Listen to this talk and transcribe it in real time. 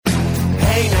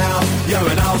Hey now,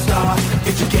 you're an all-star.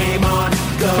 Get your game on,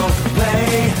 go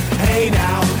play. Hey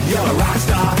now, you're a rock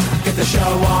star. Get the show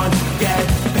on, get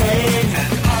paid.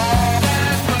 And all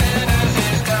that glitters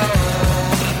is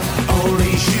gold.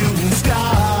 Only shooting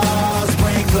stars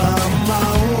break the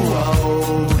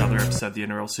mold. Another episode of the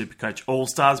NRL Supercoach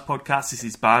All-Stars podcast. This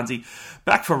is Barnsey,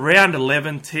 back for round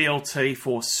 11 TLT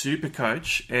for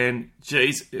Supercoach. And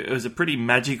geez, it was a pretty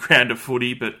magic round of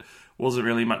footy, but wasn't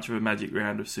really much of a magic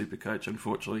round of Supercoach,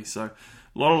 unfortunately. So a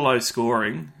lot of low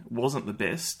scoring. Wasn't the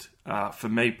best. For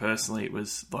me personally, it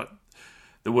was like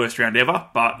the worst round ever,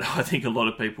 but I think a lot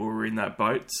of people were in that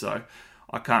boat, so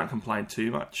I can't complain too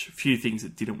much. A few things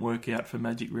that didn't work out for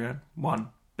magic round. One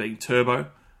being Turbo,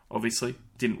 obviously,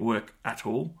 didn't work at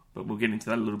all, but we'll get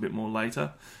into that a little bit more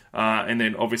later. And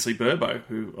then obviously Burbo,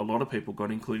 who a lot of people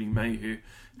got, including me, who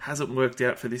hasn't worked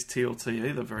out for this TLT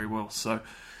either very well. So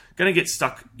going to get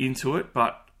stuck into it,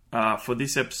 but for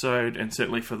this episode, and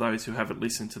certainly for those who haven't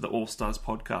listened to the All-Stars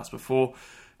podcast before,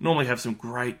 normally have some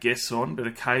great guests on, but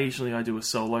occasionally I do a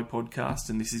solo podcast,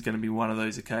 and this is going to be one of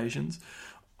those occasions.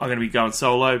 I'm going to be going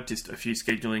solo, just a few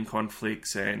scheduling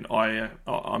conflicts, and I'm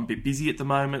a bit busy at the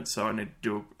moment, so I need to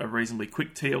do a reasonably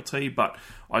quick TLT, but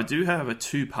I do have a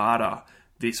two-parter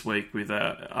this week with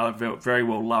a very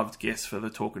well-loved guest for the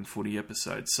Talkin' Footy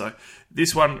episode. So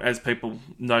this one, as people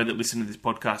know that listen to this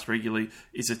podcast regularly,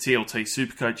 is a TLT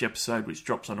Supercoach episode, which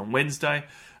drops on Wednesday.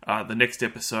 The next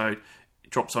episode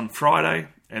drops on Friday,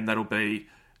 and that'll be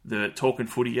the Talkin'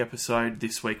 Footy episode.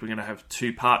 This week we're going to have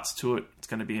two parts to it. It's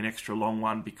going to be an extra long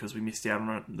one because we missed out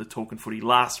on the Talkin' Footy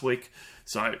last week.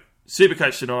 So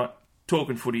Supercoach tonight,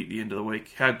 Talkin' Footy at the end of the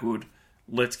week. How good?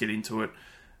 Let's get into it.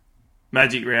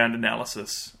 Magic round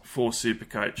analysis for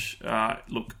Supercoach.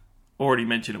 Look, already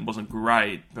mentioned it wasn't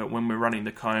great, but when we're running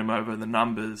the comb over the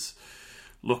numbers,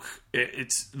 look,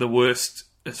 it's the worst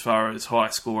as far as high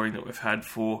scoring that we've had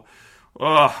for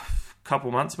a couple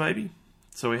months maybe.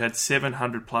 So we had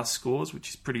 700 plus scores, which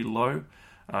is pretty low.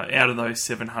 Out of those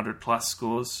 700 plus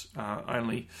scores,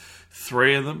 only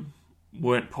 3 of them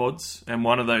weren't pods, and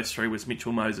one of those 3 was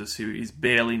Mitchell Moses, who is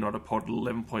barely not a pod at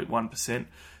 11.1%.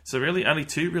 So really, only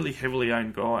 2 really heavily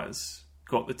owned guys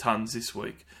got the tons this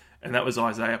week, and that was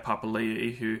Isaiah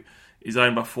Papali'i, who is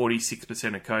owned by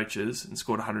 46% of coaches and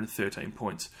scored 113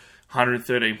 points.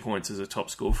 113 points as a top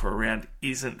score for a round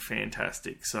isn't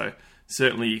fantastic, so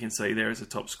certainly you can see there as a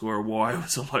top scorer why it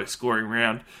was a low-scoring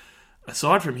round.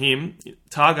 Aside from him,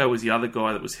 Targo was the other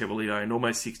guy that was heavily owned,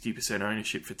 almost 60%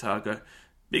 ownership for Targo.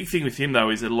 Big thing with him,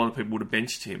 though, is that a lot of people would have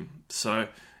benched him, so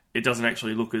it doesn't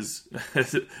actually look as...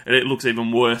 it looks even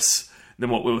worse than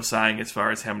what we were saying as far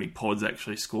as how many pods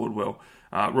actually scored well.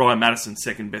 Ryan Madison's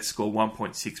second best score,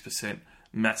 1.6%,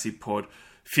 massive pod.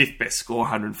 Fifth best score,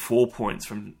 104 points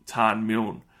from Tarn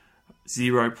Milne,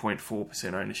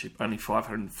 0.4% ownership. Only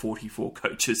 544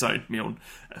 coaches owned Milne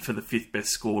for the fifth best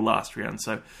score last round.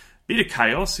 So, bit of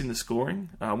chaos in the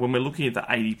scoring. When we're looking at the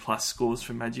 80-plus scores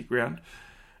for Magic Round,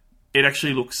 it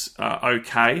actually looks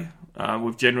okay.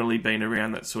 We've generally been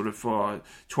around that sort of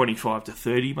 25 to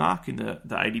 30 mark in the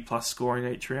 80-plus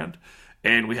scoring each round.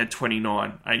 And we had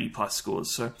 29 80-plus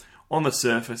scores. So on the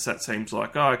surface, that seems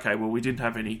like, okay, well, we didn't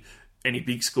have any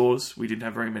big scores. We didn't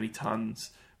have very many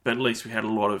tons. But at least we had a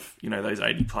lot of, those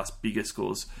 80-plus bigger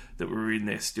scores that were in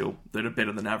there still that are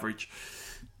better than average.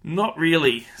 Not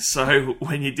really. So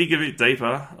when you dig a bit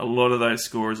deeper, a lot of those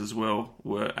scorers as well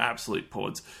were absolute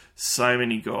pods. So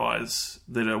many guys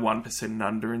that are 1% and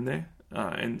under in there.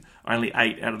 And only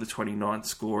 8 out of the 29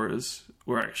 scorers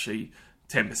were actually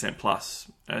 10%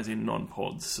 plus, as in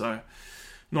non-pods. So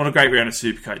not a great round of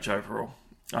Supercoach overall.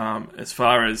 As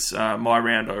far as my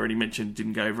round, I already mentioned,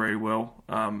 didn't go very well.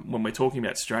 When we're talking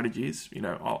about strategies,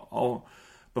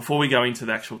 before we go into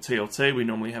the actual TLT, we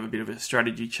normally have a bit of a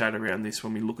strategy chat around this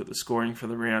when we look at the scoring for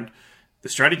the round. The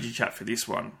strategy chat for this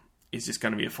one is just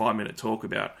going to be a 5-minute talk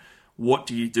about what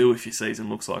do you do if your season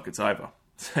looks like it's over.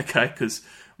 Okay, because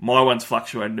my one's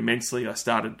fluctuated immensely. I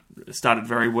started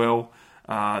very well,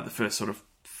 the first sort of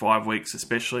 5 weeks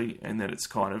especially, and then it's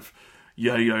kind of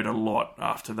yo-yoed a lot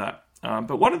after that.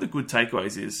 But one of the good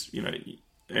takeaways is,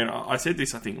 and I said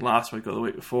this, I think, last week or the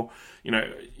week before,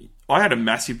 I had a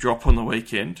massive drop on the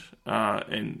weekend,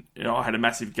 and I had a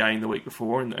massive gain the week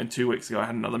before, and 2 weeks ago I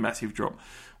had another massive drop.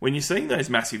 When you're seeing those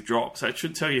massive drops, that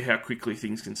should tell you how quickly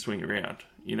things can swing around.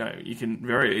 You can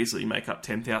very easily make up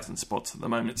 10,000 spots at the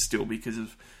moment still because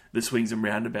of the swings and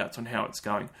roundabouts on how it's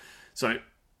going. So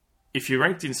if you're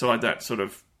ranked inside that sort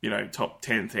of top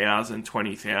 10,000,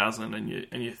 20,000, and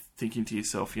you're thinking to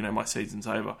yourself, my season's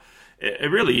over.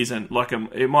 It really isn't.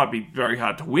 It might be very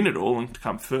hard to win it all and to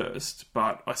come first,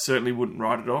 but I certainly wouldn't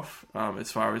write it off.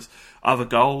 As far as other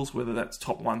goals, whether that's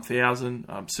top 1,000,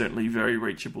 certainly very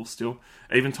reachable still.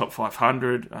 Even top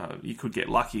 500, you could get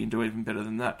lucky and do even better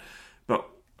than that. But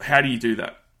how do you do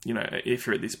that? If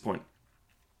you're at this point,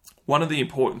 one of the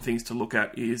important things to look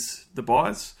at is the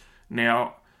buys.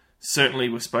 Now, certainly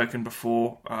we've spoken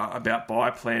before about buy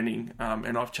planning,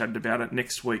 and I've chatted about it.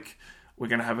 Next week, we're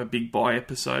going to have a big buy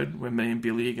episode where me and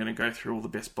Billy are going to go through all the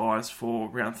best buys for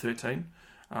round 13.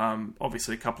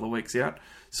 Obviously, a couple of weeks out.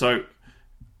 So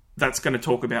that's going to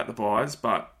talk about the buys,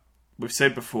 but we've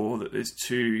said before that there's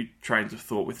two trains of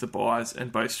thought with the buys,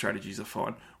 and both strategies are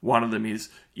fine. One of them is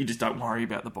you just don't worry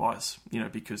about the buys,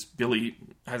 because Billy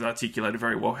has articulated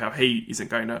very well how he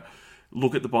isn't going to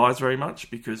look at the buys very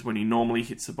much, because when he normally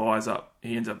hits the buys up,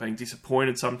 he ends up being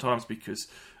disappointed sometimes because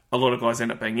a lot of guys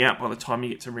end up being out by the time you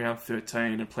get to round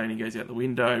 13 and planning goes out the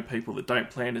window. People that don't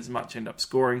plan as much end up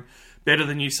scoring better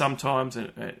than you sometimes,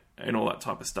 and all that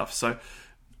type of stuff. So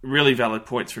really valid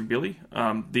points from Billy.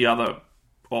 The other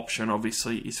option,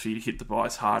 obviously, is for you to hit the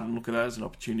buys hard and look at that as an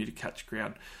opportunity to catch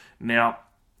ground. Now,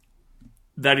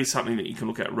 that is something that you can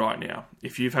look at right now.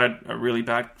 If you've had a really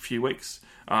bad few weeks,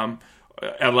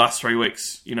 our last 3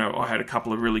 weeks, I had a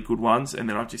couple of really good ones, and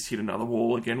then I've just hit another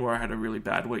wall again where I had a really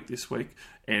bad week this week,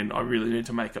 and I really need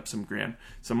to make up some ground.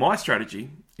 So my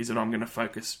strategy is that I'm going to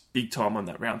focus big time on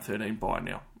that round 13 buy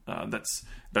now.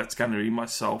 That's going to be my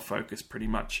sole focus pretty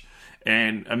much.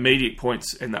 And immediate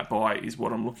points in that buy is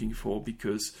what I'm looking for,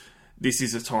 because this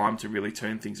is a time to really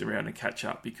turn things around and catch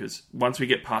up, because once we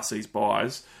get past these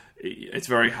buys, it's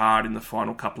very hard in the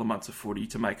final couple of months of footy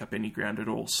to make up any ground at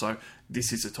all. So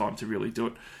this is the time to really do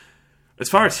it. As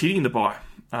far as hitting the buy,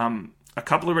 a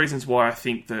couple of reasons why I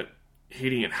think that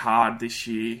hitting it hard this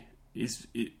year is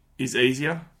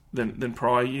easier than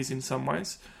prior years in some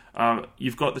ways.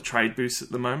 You've got the trade boost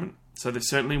at the moment. So there's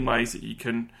certainly ways that you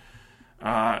can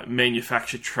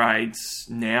manufacture trades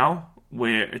now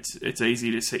where it's easy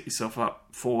to set yourself up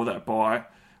for that buy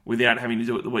without having to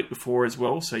do it the week before as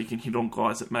well. So you can hit on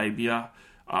guys that maybe are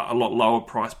a lot lower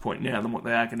price point now than what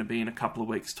they are going to be in a couple of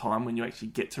weeks' time when you actually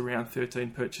get to round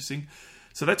 13 purchasing.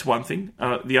 So that's one thing.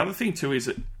 The other thing too is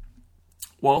that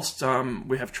whilst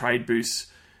we have trade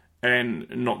boosts and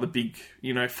not the big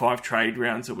 5 trade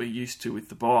rounds that we're used to with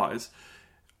the buys,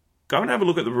 go and have a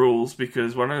look at the rules,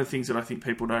 because one of the things that I think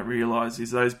people don't realise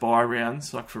is those buy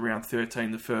rounds, like for round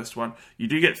 13, the first one, you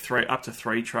do get up to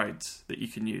 3 trades that you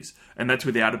can use, and that's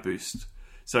without a boost.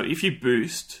 So if you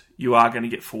boost, you are going to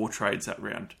get 4 trades that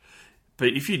round. But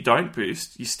if you don't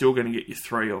boost, you're still going to get your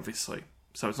 3, obviously.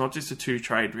 So it's not just a 2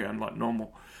 trade round like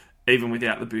normal. Even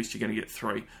without the boost, you're going to get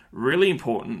 3. Really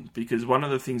important, because one of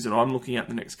the things that I'm looking at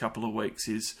the next couple of weeks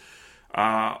is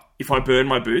if I burn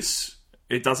my boosts,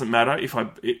 it doesn't matter if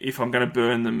I'm going to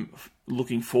burn them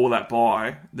looking for that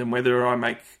buy, then whether I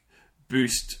make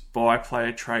boost buy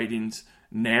player trade-ins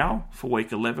now for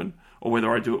week 11 or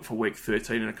whether I do it for week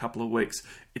 13 in a couple of weeks,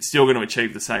 it's still going to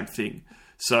achieve the same thing.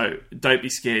 So don't be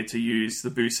scared to use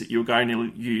the boost that you're going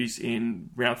to use in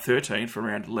round 13 for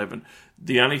round 11.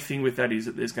 The only thing with that is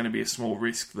that there's going to be a small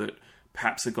risk that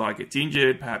perhaps a guy gets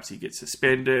injured, perhaps he gets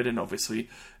suspended, and obviously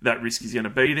that risk is going to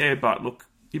be there. But look,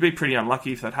 you'd be pretty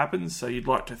unlucky if that happens, so you'd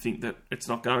like to think that it's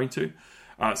not going to.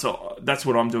 So that's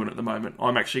what I'm doing at the moment.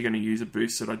 I'm actually going to use a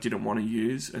boost that I didn't want to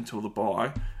use until the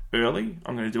buy early.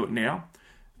 I'm going to do it now,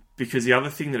 because the other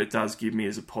thing that it does give me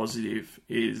as a positive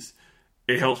is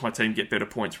it helps my team get better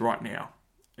points right now.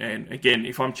 And again,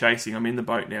 if I'm chasing, I'm in the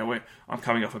boat now where I'm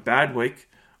coming off a bad week.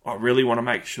 I really want to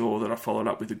make sure that I follow it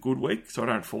up with a good week so I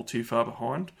don't fall too far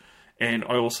behind. And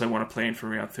I also want to plan for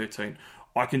round 13.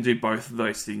 I can do both of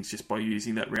those things just by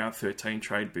using that round 13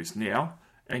 trade boost now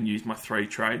and use my 3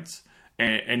 trades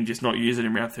and just not use it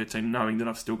in round 13 knowing that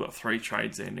I've still got 3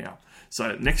 trades there now.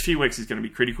 So next few weeks is going to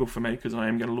be critical for me because I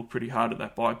am going to look pretty hard at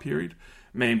that buy period.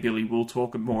 Me and Billy will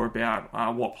talk more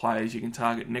about what players you can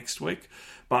target next week.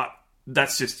 But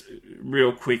that's just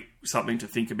real quick something to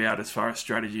think about as far as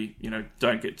strategy.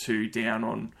 Don't get too down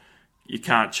on you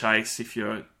can't chase if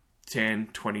you're 10,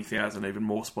 20,000, even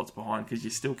more spots behind, because you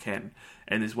still can.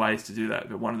 And there's ways to do that.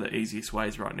 But one of the easiest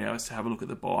ways right now is to have a look at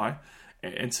the buy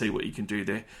and see what you can do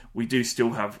there. We do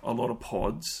still have a lot of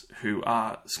pods who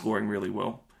are scoring really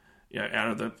well. Out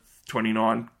of the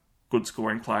 29 good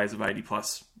scoring players of 80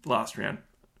 plus last round,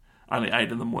 only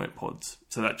 8 of them weren't pods.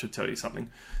 So that should tell you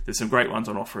something. There's some great ones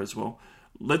on offer as well.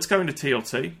 Let's go into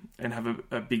TLT and have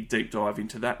a big deep dive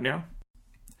into that now.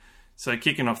 So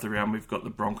kicking off the round, we've got the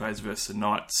Broncos versus the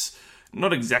Knights.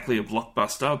 not exactly a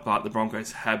blockbuster, but the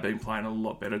Broncos have been playing a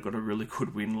lot better. Got a really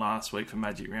good win last week for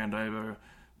Magic Round over a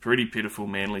pretty pitiful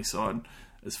Manly side.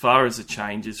 As far as the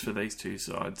changes for these two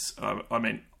sides,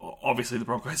 obviously the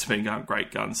Broncos have been going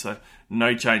great guns, so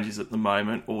no changes at the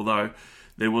moment, although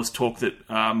there was talk that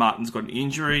Martin's got an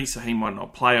injury, so he might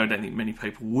not play. I don't think many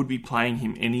people would be playing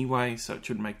him anyway, so it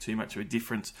shouldn't make too much of a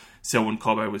difference. Selwyn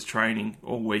Cobbo was training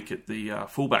all week at the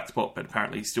fullback spot, but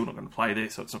apparently he's still not going to play there,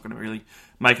 so it's not going to really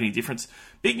make any difference.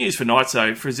 Big news for Knights,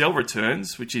 though. Frizzell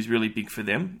returns, which is really big for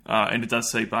them, and it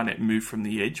does see Barnett move from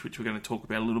the edge, which we're going to talk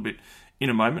about a little bit in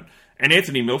a moment. And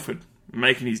Anthony Milford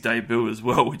making his debut as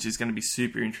well, which is going to be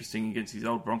super interesting against his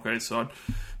old Broncos side.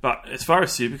 But as far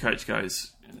as Supercoach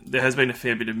goes, there has been a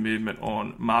fair bit of movement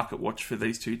on market watch for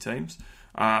these two teams.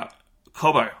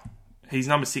 Cobbo, he's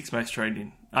number 6 most traded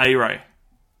in. A-Ray,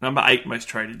 number 8 most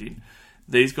traded in.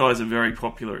 These guys are very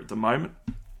popular at the moment.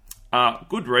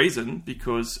 Good reason,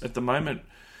 because at the moment,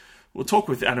 we'll talk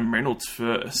with Adam Reynolds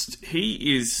first.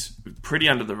 He is pretty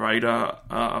under the radar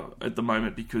at the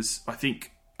moment because I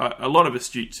think a lot of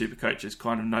astute Supercoaches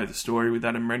kind of know the story with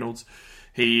Adam Reynolds.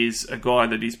 He is a guy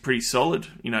that is pretty solid.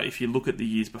 You know, if you look at the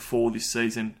years before this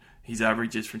season, his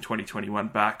averages from 2021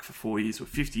 back for 4 years were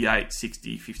 58,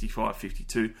 60, 55,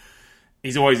 52.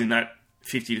 He's always in that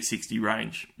 50 to 60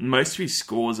 range. Most of his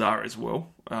scores are as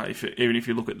well. Even if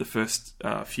you look at the first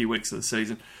few weeks of the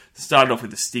season, started off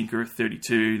with a stinker of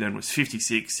 32, then was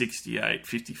 56, 68,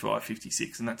 55,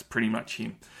 56, and that's pretty much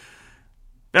him.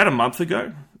 About a month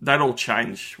ago, that all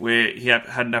changed, where he had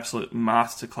an absolute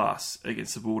masterclass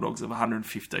against the Bulldogs of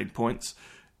 115 points.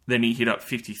 Then he hit up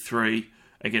 53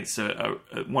 against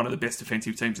one of the best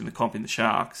defensive teams in the comp in the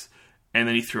Sharks. And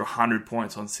then he threw 100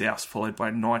 points on Souths, followed by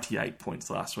 98 points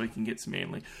last week against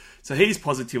Manly. So he's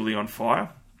positively on fire.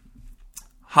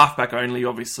 Halfback only,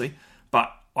 obviously. But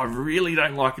I really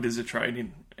don't like it as a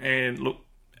trade-in. And look,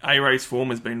 A-Ray's form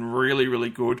has been really, really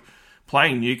good.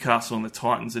 Playing Newcastle and the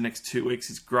Titans the next 2 weeks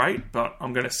is great, but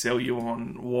I'm going to sell you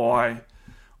on why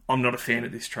I'm not a fan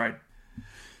of this trade.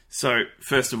 So,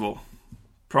 first of all,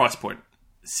 price point,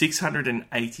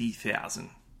 $680,000.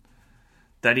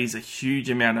 That is a huge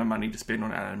amount of money to spend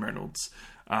on Adam Reynolds.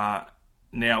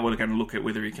 Now we're going to look at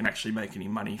whether he can actually make any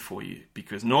money for you,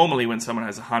 because normally when someone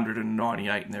has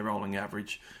 198 in their rolling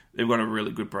average, they've got a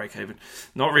really good break-even.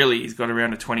 Not really, he's got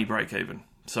around a 20 break-even.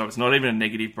 So it's not even a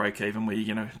negative break-even where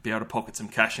you're going to be able to pocket some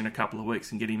cash in a couple of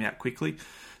weeks and get him out quickly.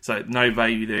 So no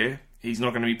value there. He's not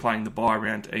going to be playing the buy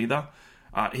round either.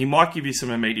 He might give you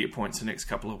some immediate points the next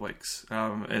couple of weeks.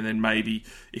 And then maybe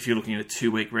if you're looking at a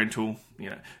 2-week rental,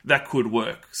 that could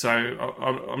work. So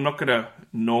I'm not going to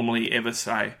normally ever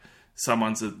say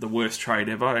someone's the worst trade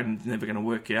ever and never going to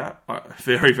work out.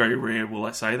 Very, very rare will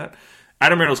I say that.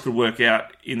 Adam Reynolds could work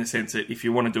out in the sense that if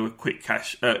you want to do a quick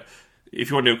if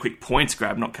you want to do a quick points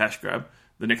grab, not cash grab,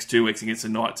 the next 2 weeks against the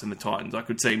Knights and the Titans, I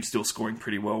could see him still scoring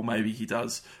pretty well. Maybe he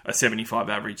does a 75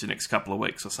 average the next couple of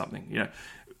weeks or something,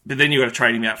 But then you've got to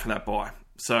trade him out for that buy.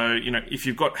 So, if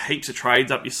you've got heaps of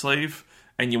trades up your sleeve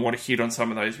and you want to hit on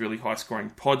some of those really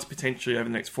high-scoring pods potentially over the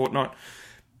next fortnight,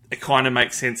 it kind of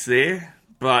makes sense there.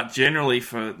 But generally,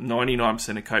 for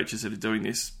 99% of coaches that are doing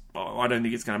this, I don't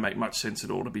think it's going to make much sense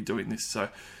at all to be doing this. So,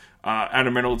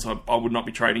 Adam Reynolds, I would not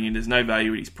be trading in. There's no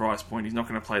value at his price point. He's not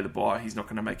going to play the buy. He's not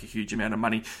going to make a huge amount of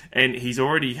money. And he's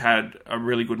already had a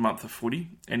really good month of footy.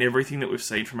 And everything that we've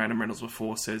seen from Adam Reynolds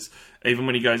before says, even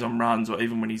when he goes on runs or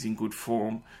even when he's in good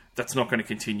form, that's not going to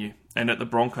continue. And at the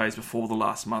Broncos before the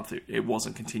last month, it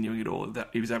wasn't continuing at all.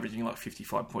 He was averaging like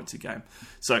 55 points a game.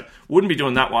 So wouldn't be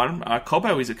doing that one.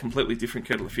 Cobbo is a completely different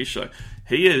kettle of fish, though.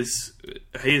 He has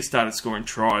started scoring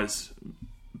tries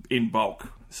in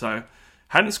bulk. So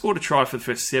hadn't scored a try for the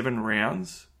first 7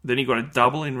 rounds. Then he got a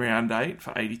double in round 8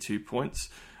 for 82 points.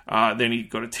 Then he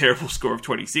got a terrible score of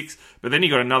 26. But then he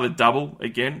got another double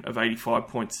again of 85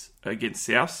 points against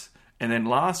Souths. And then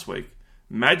last week,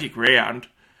 magic round,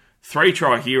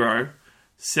 3-try hero,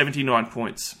 79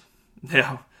 points.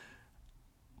 Now,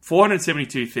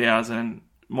 472,000,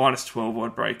 minus 12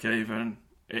 odd break even.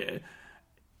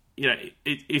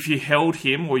 If you held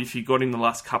him or if you got him the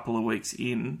last couple of weeks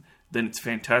in, then it's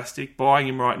fantastic. Buying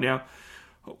him right now,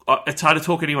 it's hard to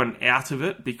talk anyone out of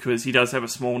it because he does have a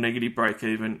small negative break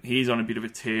even. He's on a bit of a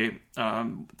tear.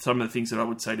 Some of the things that I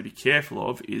would say to be careful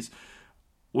of is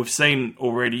we've seen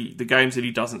already the games that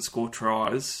he doesn't score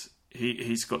tries,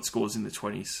 he's got scores in the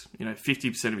 20s.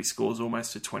 50% of his scores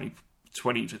almost to 20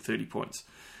 to 30 points.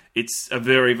 It's a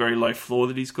very, very low floor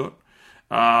that he's got.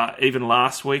 Even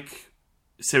last week,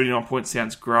 79 points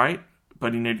sounds great,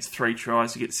 but he needs 3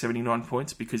 tries to get 79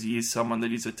 points because he is someone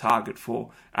that is a target for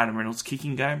Adam Reynolds'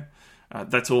 kicking game.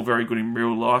 That's all very good in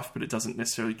real life, but it doesn't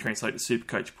necessarily translate to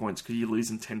Supercoach points because you're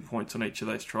losing 10 points on each of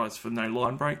those tries for no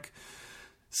line break.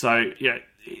 So, yeah,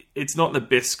 it's not the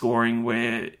best scoring.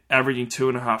 Where averaging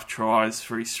 2.5 tries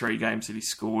for his 3 games that he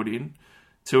scored in.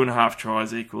 2.5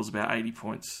 tries equals about 80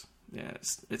 points. Yeah,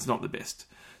 it's not the best.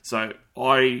 So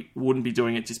I wouldn't be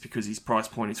doing it just because his price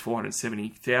point is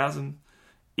 470,000.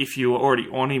 If you are already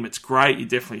on him, it's great. You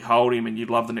definitely hold him, and you'd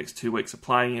love the next 2 weeks of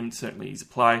playing him. Certainly, he's a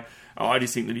play. I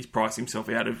just think that he's priced himself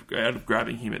out of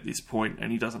grabbing him at this point,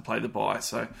 and he doesn't play the buy.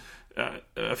 So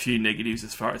a few negatives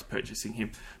as far as purchasing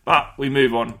him. But we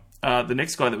move on. The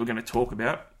next guy that we're going to talk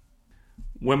about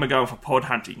when we're going for pod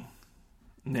hunting.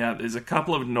 Now, there's a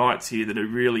couple of nights here that are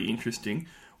really interesting.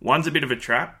 One's a bit of a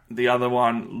trap. The other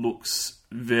one looks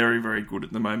very, very good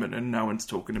at the moment, and no one's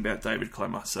talking about David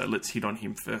Klemmer. So let's hit on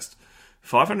him first.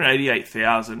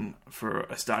 588,000 for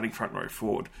a starting front row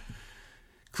forward.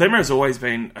 Klemmer has always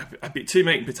been a bit too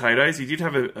meat and potatoes. He did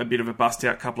have a bit of a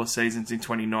bust-out couple of seasons in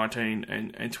 2019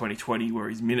 and 2020 where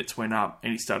his minutes went up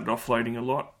and he started offloading a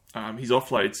lot. His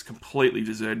offloads completely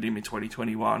deserted him in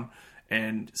 2021,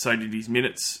 and so did his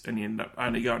minutes, and he ended up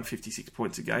only going 56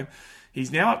 points a game.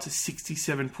 He's now up to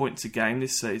 67 points a game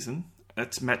this season.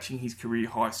 That's matching his career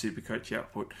high Supercoach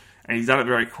output, and he's done it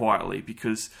very quietly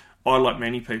because I, like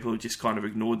many people, have just kind of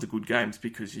ignored the good games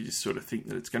because you just sort of think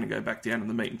that it's going to go back down to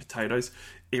the meat and potatoes.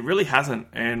 It really hasn't,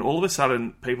 and all of a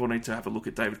sudden people need to have a look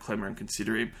at David Klemmer and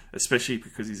consider him, especially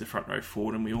because he's a front row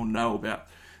forward, and we all know about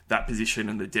that position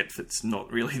and the depth that's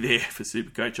not really there for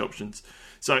Supercoach options.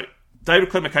 So David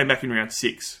Klemmer came back in round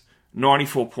 6,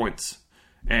 94 points,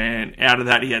 and out of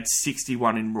that he had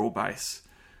 61 in raw base.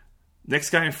 Next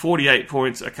game, 48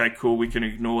 points. Okay, cool, we can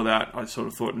ignore that. I sort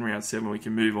of thought in round 7 we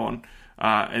can move on.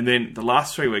 And then the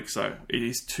last 3 weeks, though, it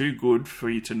is too good for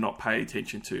you to not pay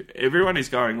attention to. Everyone is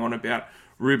going on about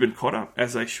Ruben Cotter,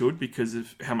 as they should, because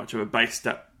of how much of a base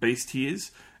stat beast he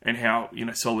is and how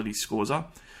solid his scores are.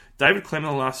 David Klemmer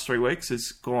the last 3 weeks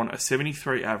has gone a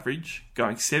 73 average,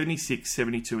 going 76,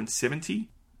 72 and 70.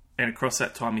 And across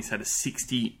that time, he's had a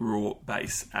 60 raw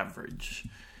base average.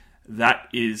 That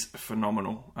is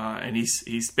phenomenal. And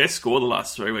his best score the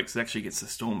last 3 weeks is actually against the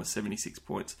Storm with 76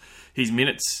 points. His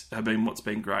minutes have been what's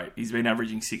been great. He's been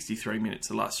averaging 63 minutes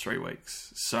the last 3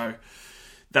 weeks. So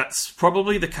that's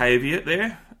probably the caveat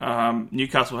there.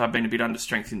 Newcastle have been a bit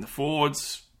understrength in the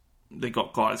forwards. They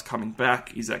got guys coming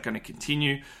back. Is that going to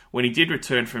continue? When he did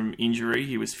return from injury,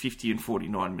 he was 50 and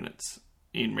 49 minutes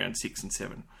in round 6 and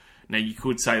 7. Now, you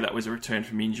could say that was a return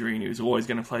from injury and he was always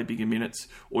going to play bigger minutes,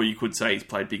 or you could say he's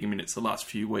played bigger minutes the last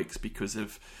few weeks because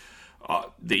of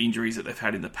the injuries that they've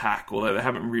had in the pack, although they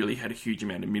haven't really had a huge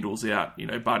amount of middles out.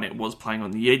 Barnett was playing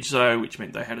on the edge, though, which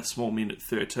meant they had a small minute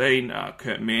 13.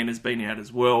 Kurt Mann has been out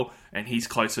as well, and he's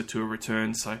closer to a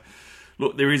return. So,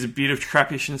 look, there is a bit of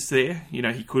trappishness there.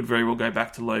 He could very well go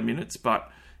back to low minutes, but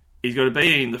he's got to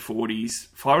be in the 40s.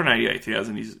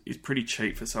 588,000 is pretty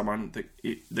cheap for someone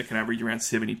that can average around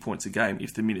 70 points a game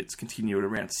if the minutes continue at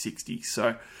around 60.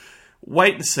 So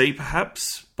wait and see,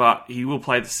 perhaps, but he will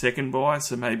play the second buy,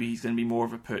 so maybe he's going to be more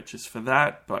of a purchase for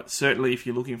that. But certainly if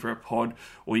you're looking for a pod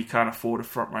or you can't afford a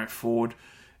front row forward,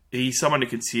 he's someone to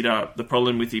consider. The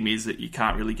problem with him is that you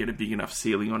can't really get a big enough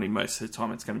ceiling on him. Most of the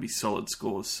time it's going to be solid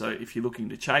scores. So if you're looking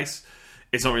to chase,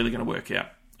 it's not really going to work out.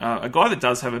 A guy that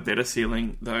does have a better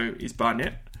ceiling, though, is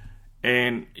Barnett.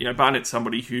 And, Barnett's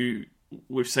somebody who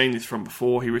we've seen this from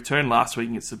before. He returned last week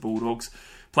against the Bulldogs,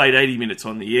 played 80 minutes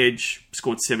on the edge,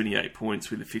 scored 78 points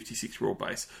with a 56 raw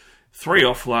base. 3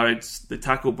 offloads, the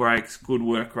tackle breaks, good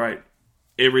work rate,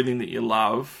 everything that you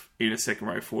love in a second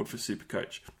row forward for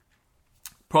Supercoach.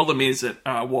 Problem is that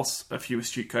whilst a few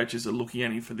astute coaches are looking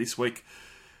at him for this week,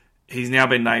 he's now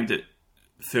been named at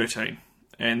 13.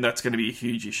 And that's going to be a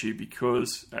huge issue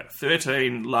because at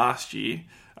 13 last year,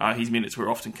 his minutes were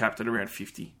often capped at around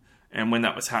 50. And when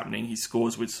that was happening, his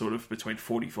scores were sort of between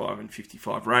 45 and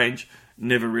 55 range.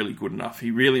 Never really good enough.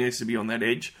 He really needs to be on that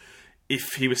edge.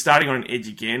 If he was starting on an edge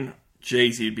again,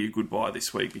 he'd be a good buy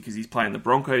this week because he's playing the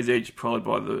Broncos edge, followed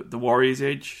by the Warriors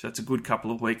edge. That's a good couple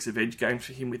of weeks of edge games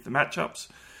for him with the matchups.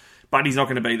 But he's not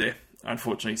going to be there,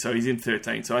 unfortunately. So he's in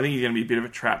 13. So I think he's going to be a bit of a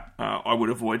trap I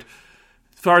would avoid.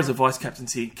 As far as the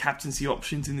vice-captaincy and captaincy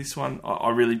options in this one, I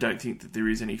really don't think that there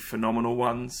is any phenomenal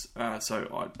ones.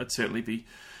 So I'd certainly be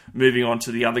moving on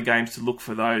to the other games to look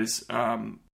for those.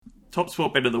 Top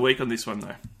sport bet of the week on this one,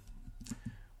 though.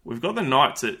 We've got the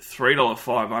Knights at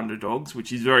 $3.05 underdogs,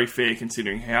 which is very fair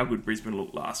considering how good Brisbane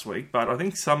looked last week. But I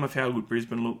think some of how good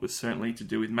Brisbane looked was certainly to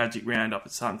do with Magic Round up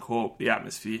at Suncorp, the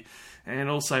atmosphere, and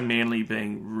also Manly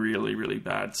being really, really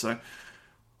bad. So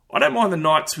I don't mind the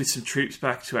Knights with some troops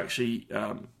back to actually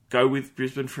go with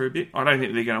Brisbane for a bit. I don't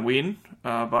think they're going to win,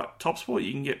 but TopSport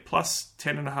you can get plus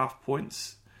 10.5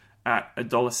 points at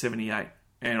 $1.78,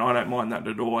 and I don't mind that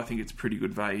at all. I think it's pretty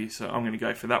good value, so I'm going to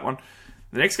go for that one.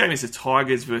 The next game is the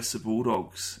Tigers versus the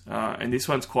Bulldogs, and this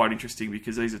one's quite interesting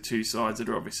because these are two sides that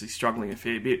are obviously struggling a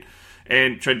fair bit,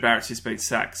 and Trent Barrett's just been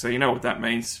sacked, so you know what that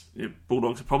means. The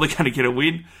Bulldogs are probably going to get a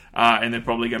win, and they're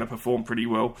probably going to perform pretty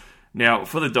well. Now,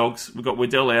 for the Dogs, we've got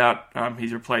Waddell out.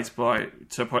 He's replaced by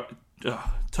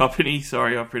Topini.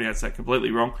 Sorry, I pronounced that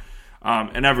completely wrong.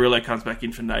 And Averillo comes back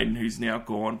in for Naden, who's now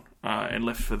gone and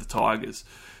left for the Tigers.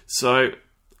 So,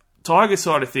 Tiger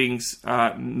side of things,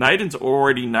 Naden's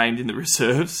already named in the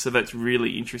reserves, so that's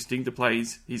really interesting to play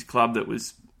his club that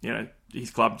was,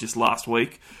 his club just last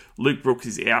week. Luke Brooks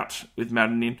is out with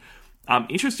Madden in.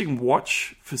 Interesting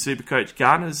watch for Supercoach.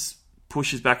 Garner's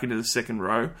pushes back into the second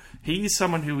row. He is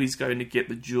someone who is going to get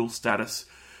the dual status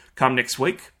come next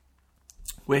week,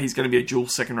 where he's going to be a dual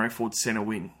second row forward centre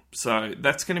wing. So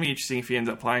that's going to be interesting if he ends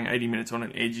up playing 80 minutes on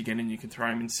an edge again and you can throw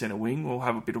him in centre wing. We'll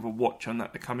have a bit of a watch on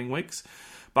that the coming weeks.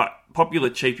 But popular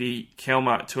cheapie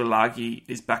Kelma Tuilagi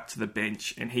is back to the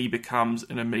bench and he becomes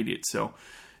an immediate sell.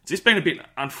 It's just been a bit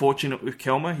unfortunate with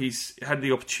Kelma. He's had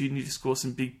the opportunity to score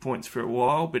some big points for a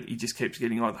while, but he just keeps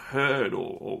getting either hurt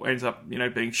or ends up,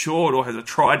 being short or has a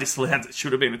try disallowed that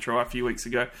should have been a try a few weeks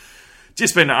ago.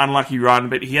 Just been an unlucky run,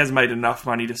 but he has made enough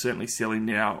money to certainly sell him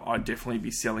now. I'd definitely be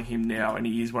selling him now, and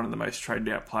he is one of the most traded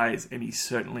out players, and he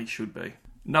certainly should be.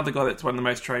 Another guy that's one of the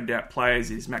most traded out players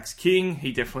is Max King.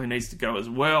 He definitely needs to go as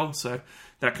well, so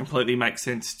that completely makes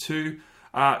sense too.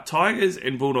 Tigers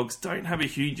and Bulldogs don't have a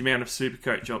huge amount of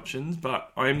Supercoach options,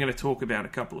 but I am going to talk about a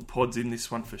couple of pods in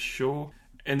this one for sure.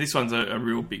 And this one's a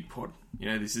real big pod.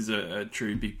 This is a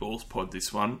true big balls pod,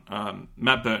 this one.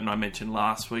 Matt Burton I mentioned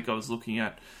last week I was looking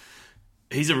at.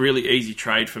 He's a really easy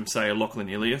trade from, say, a Lachlan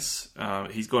Ilias.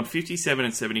 He's gone 57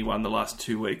 and 71 the last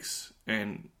 2 weeks,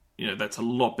 and that's a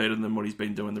lot better than what he's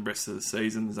been doing the rest of the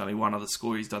season. There's only one other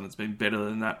score he's done that's been better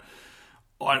than that.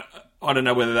 I don't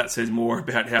know whether that says more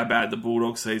about how bad the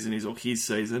Bulldog season is or his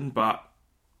season, but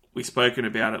we've spoken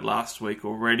about it last week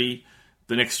already.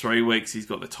 The next 3 weeks, he's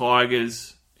got the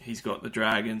Tigers, he's got the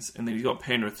Dragons, and then he's got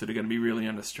Penrith that are going to be really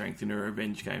under strength in a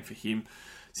revenge game for him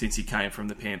since he came from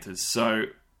the Panthers. So,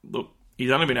 look,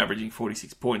 he's only been averaging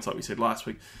 46 points, like we said last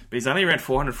week, but he's only around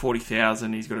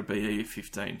 440,000. He's got a BE of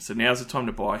 15. So now's the time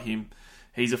to buy him.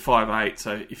 He's a 5'8",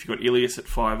 so if you've got Ilias at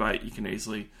 5'8", you can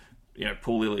easily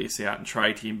pull Ilias out and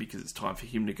trade him because it's time for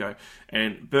him to go.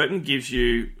 And Burton gives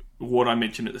you what I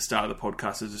mentioned at the start of the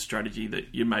podcast as a strategy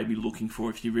that you may be looking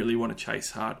for if you really want to chase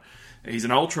hard. He's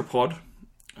an ultra pod.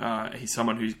 He's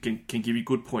someone who can give you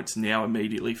good points now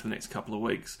immediately for the next couple of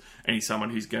weeks. And he's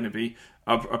someone who's going to be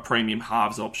a premium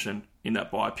halves option in that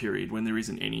buy period when there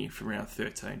isn't any for round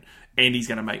 13. And he's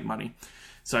going to make money.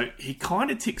 So he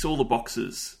kind of ticks all the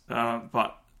boxes,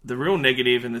 but the real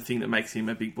negative and the thing that makes him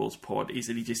a big balls pod is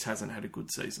that he just hasn't had a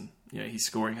good season. His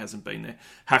scoring hasn't been there.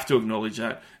 Have to acknowledge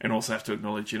that, and also have to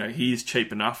acknowledge, he is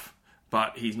cheap enough,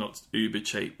 but he's not uber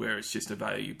cheap where it's just a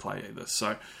value play either.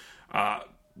 So, a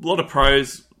lot of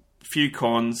pros, few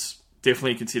cons,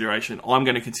 definitely a consideration. I'm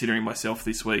going to consider him myself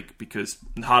this week because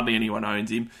hardly anyone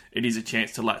owns him. It is a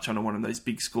chance to latch onto one of those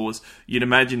big scores. You'd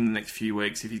imagine in the next few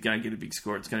weeks, if he's going to get a big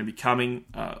score, it's going to be coming.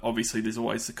 Obviously, there's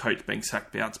always the coach being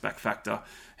sacked bounce back factor.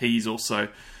 He's also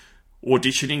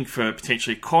auditioning for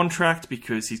potentially a contract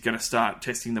because he's going to start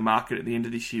testing the market at the end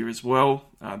of this year as well.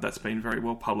 That's been very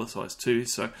well publicised too.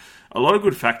 So a lot of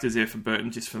good factors there for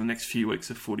Burton just for the next few weeks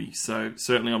of footy. So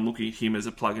certainly I'm looking at him as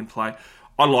a plug and play.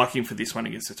 I like him for this one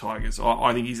against the Tigers.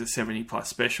 I think he's a 70 plus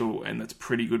special, and that's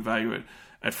pretty good value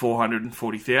at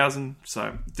 440,000.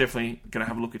 So definitely going to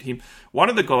have a look at him. One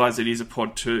of the guys that is a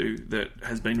pod too that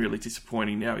has been really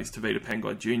disappointing now is Tavita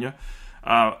Pangai Jr.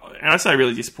 And I say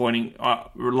really disappointing.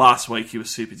 Last week he was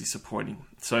super disappointing.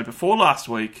 So before last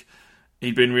week,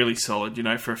 he'd been really solid.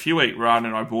 For a few week run,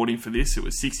 and I bought him for this. It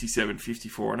was 67,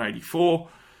 54, and 84.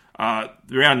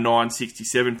 Around 9,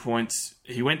 67 points.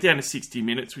 He went down to 60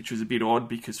 minutes, which was a bit odd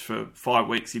because for 5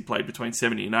 weeks he played between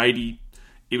 70 and 80.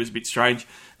 It was a bit strange.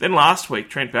 Then last week,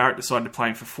 Trent Barrett decided to play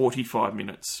him for 45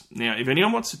 minutes. Now, if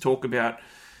anyone wants to talk about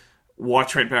why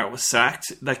Trent Barrett was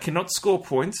sacked, they cannot score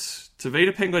points.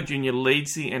 Tavita Pangai Jr.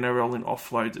 leads the NRL in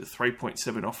offloads at 3.7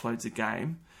 offloads a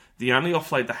game. The only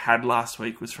offload they had last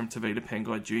week was from Tavita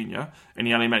Pangai Jr., and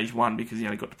he only managed one because he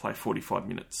only got to play 45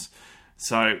 minutes.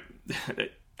 So,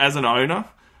 as an owner,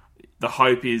 the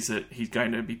hope is that he's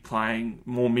going to be playing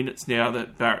more minutes now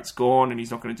that Barrett's gone, and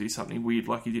he's not going to do something weird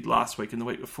like he did last week and the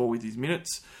week before with his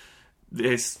minutes.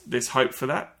 There's hope for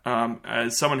that.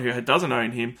 As someone who doesn't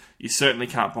own him, you certainly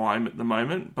can't buy him at the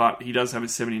moment, but he does have a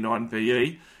 79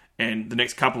 BE, And the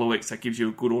next couple of weeks, that gives you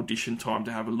a good audition time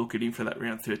to have a look at him for that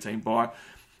round 13 bye.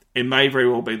 It may very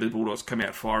well be the Bulldogs come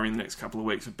out firing the next couple of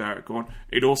weeks with Barrett gone.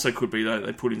 It also could be, though,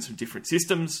 they put in some different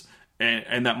systems,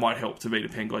 and that might help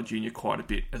Tavita Pangai Jr. quite a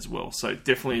bit as well. So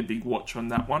definitely a big watch on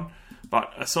that one.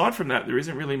 But aside from that, there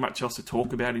isn't really much else to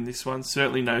talk about in this one.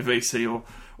 Certainly no VC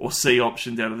or C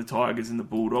options out of the Tigers and the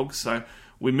Bulldogs. So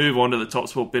we move on to the top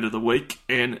sport bet of the week.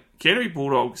 And Canterbury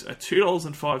Bulldogs are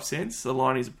 $2.05. The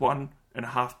line is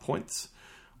 1.5 points.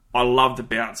 I love the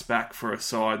bounce back for a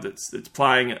side that's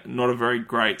playing not a very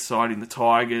great side in the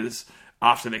Tigers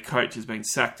after their coach has been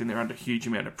sacked and they're under a huge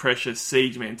amount of pressure.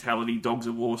 Siege mentality, Dogs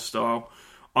of War style.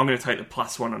 I'm going to take the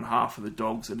plus 1.5 of the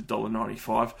Dogs at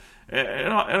 $1.95.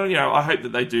 And I hope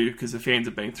that they do, because the fans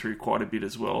have been through quite a bit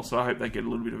as well. So I hope they get a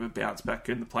little bit of a bounce back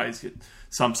and the players get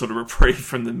some sort of reprieve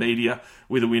from the media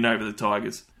with a win over the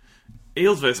Tigers.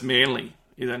 Eels versus Manly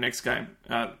is our next game.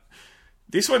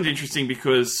 This one's interesting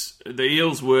because the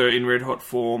Eels were in red-hot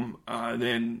form.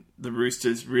 Then the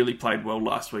Roosters really played well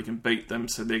last week and beat them,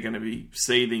 so they're going to be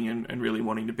seething and really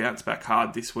wanting to bounce back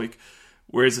hard this week.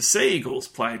 Whereas the Sea Eagles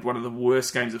played one of the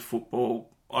worst games of football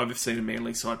I've ever seen a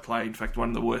Manly side play. In fact, one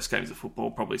of the worst games of football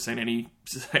I've probably seen any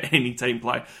team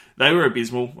play. They were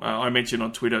abysmal. I mentioned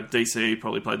on Twitter, DCE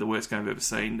probably played the worst game I've ever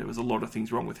seen. There was a lot of things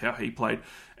wrong with how he played.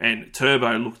 And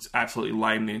Turbo looked absolutely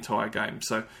lame the entire game.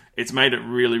 So it's made it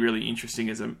really, really interesting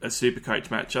as a Supercoach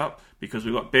matchup, because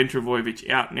we've got Ben Trbojevic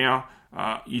out now.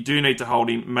 You do need to hold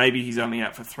him. Maybe he's only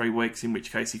out for 3 weeks, in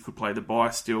which case he could play the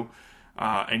bye still.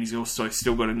 And he's also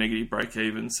still got a negative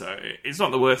break-even, so it's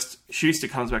not the worst. Schuster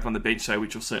comes back on the bench, though,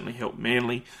 which will certainly help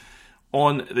Manly.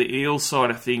 On the Eels side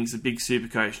of things, the big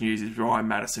Supercoach news is Ryan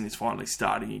Madison is finally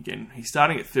starting again. He's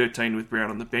starting at 13 with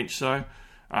Brown on the bench, though.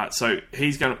 So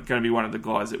he's going to be one of the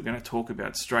guys that we're going to talk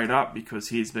about straight up, because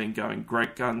he's been going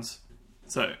great guns.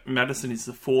 So Madison is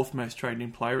the 4th most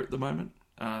traded-in player at the moment.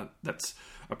 That's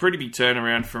a pretty big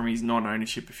turnaround from his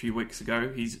non-ownership a few weeks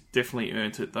ago. He's definitely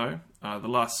earned it, though. The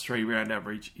last 3-round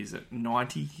average is at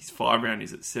 90. His 5-round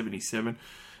is at 77.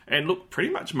 And look, pretty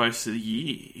much most of the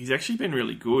year, he's actually been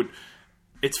really good.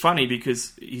 It's funny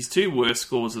because his 2 worst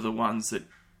scores are the ones that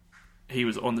he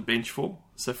was on the bench for.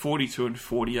 So 42 and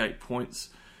 48 points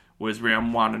was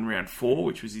round 1 and round 4,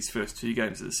 which was his first 2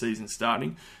 games of the season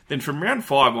starting. Then from round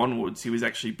 5 onwards, he was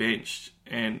actually benched.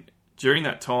 And during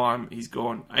that time, he's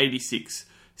gone 86,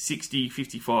 60,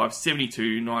 55,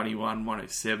 72, 91,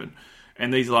 107.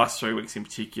 And these last 3 weeks in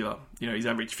particular, he's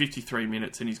averaged 53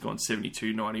 minutes and he's gone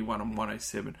 72, 91 and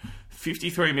 107.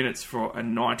 53 minutes for a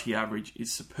 90 average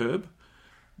is superb.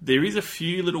 There is a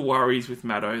few little worries with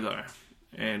Maddo, though,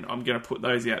 and I'm going to put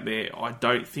those out there. I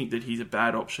don't think that he's a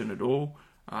bad option at all.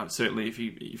 Certainly,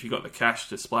 if you got the cash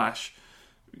to splash,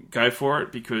 go for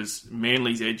it, because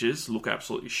Manly's edges look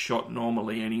absolutely shot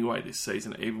normally anyway this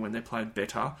season. Even when they're playing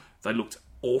better, they looked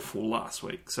awful last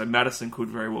week. So Madison could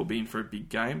very well be in for a big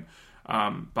game.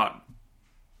 But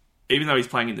even though he's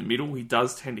playing in the middle, he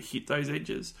does tend to hit those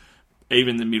edges.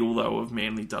 Even the middle, though, of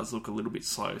Manly does look a little bit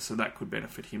slow, so that could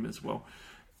benefit him as well.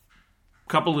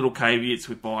 Couple little caveats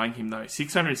with buying him, though.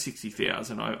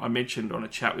 $660,000. I mentioned on a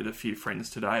chat with a few friends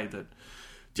today that,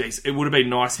 geez, it would have been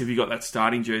nice if he got that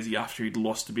starting jersey after he'd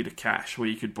lost a bit of cash, where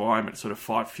you could buy him at sort of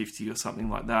 $550 or something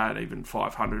like that. Even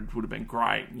 $500 would have been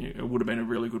great. It would have been a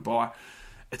really good buy.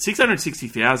 At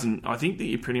 $660,000, I think that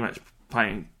you're pretty much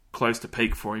paying close to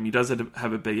peak for him. He does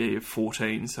have a BE of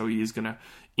 14, so he is going to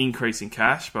increase in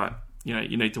cash, but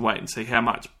you need to wait and see how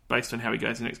much, based on how he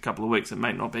goes the next couple of weeks. It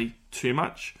may not be too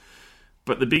much.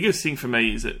 But the biggest thing for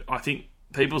me is that I think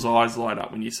people's eyes light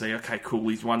up when you see, okay, cool,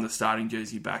 he's won the starting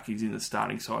jersey back, he's in the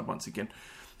starting side once again.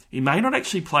 He may not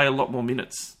actually play a lot more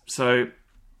minutes. So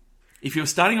if you're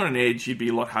starting on an edge, you'd be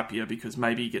a lot happier, because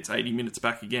maybe he gets 80 minutes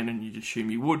back again, and you'd assume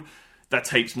he would. That's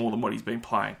heaps more than what he's been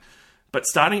playing. But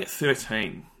starting at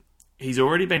 13, he's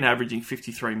already been averaging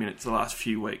 53 minutes the last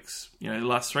few weeks. The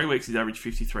last 3 weeks he's averaged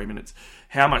 53 minutes.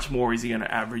 How much more is he going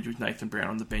to average with Nathan Brown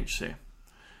on the bench there?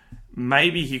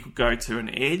 Maybe he could go to an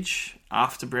edge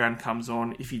after Brown comes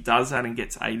on. If he does that and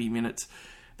gets 80 minutes,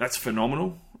 that's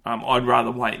phenomenal. I'd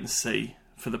rather wait and see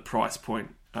for the price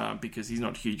point, because he's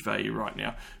not huge value right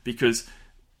now. Because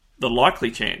the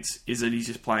likely chance is that he's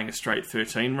just playing a straight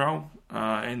 13 role.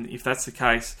 And if that's the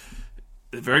case,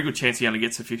 there's a very good chance he only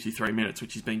gets to 53 minutes,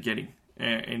 which he's been getting.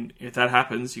 And if that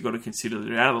happens, you've got to consider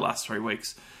that out of the last 3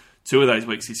 weeks, 2 of those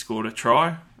weeks he scored a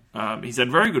try. He's had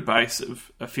very good base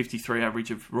of a 53 average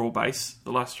of raw base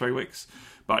the last 3 weeks.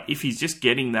 But if he's just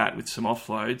getting that with some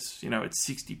offloads, it's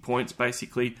 60 points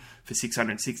basically for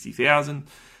 660,000.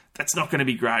 That's not going to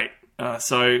be great.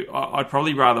 So I'd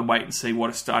probably rather wait and see what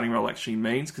a starting role actually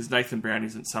means, because Nathan Brown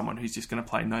isn't someone who's just going to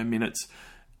play no minutes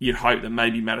you'd hope that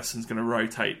maybe Madison's going to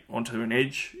rotate onto an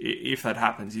edge. If that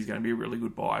happens, he's going to be a really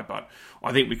good buy. But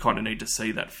I think we kind of need to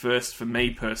see that first, for me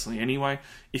personally anyway.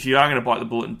 If you are going to bite the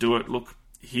bullet and do it, look,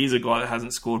 here's a guy that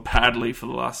hasn't scored badly for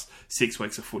the last 6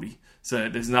 weeks of footy. So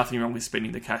there's nothing wrong with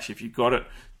spending the cash if you've got it.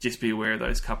 Just be aware of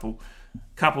those couple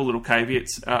little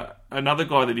caveats. Another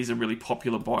guy that is a really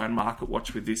popular buy and market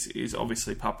watch with this is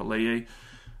obviously Papali'i.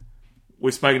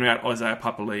 We've spoken about Isaiah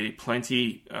Papali'i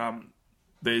plenty.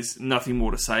 There's nothing more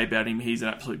to say about him. He's an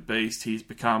absolute beast. He's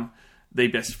become the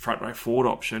best front row forward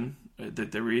option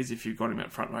that there is if you've got him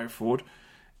at front row forward.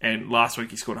 And last week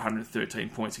he scored 113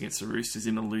 points against the Roosters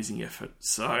in a losing effort.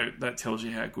 So that tells you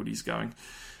how good he's going.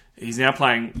 He's now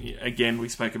playing, again, we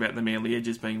spoke about the Manly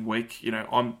edges being weak.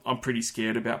 I'm pretty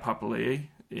scared about Papali'i.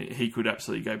 He could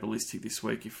absolutely go ballistic this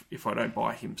week if I don't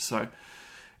buy him. So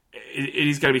it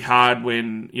is going to be hard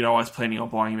when, I was planning on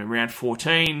buying him in round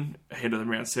 14, ahead of the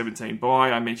round 17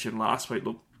 buy. I mentioned last week,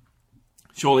 look,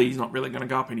 surely he's not really going to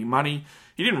go up any money.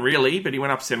 He didn't really, but he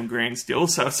went up $7,000 still,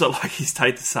 so it's not like he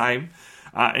stayed the same.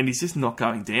 And he's just not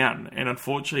going down. And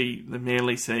unfortunately, the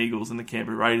Manly Sea Eagles and the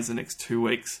Canberra Raiders the next 2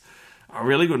 weeks are a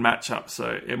really good matchup.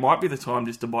 So it might be the time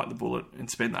just to bite the bullet and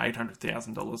spend the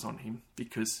 $800,000 on him,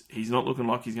 because he's not looking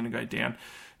like he's going to go down.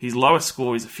 His lowest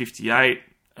score is a 58,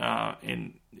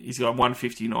 and he's got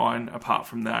 159 apart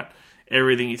from that.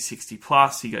 Everything is 60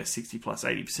 plus. He goes 60 plus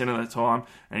 80% of the time.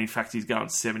 And in fact, he's going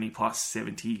 70 plus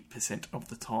 70% of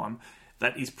the time.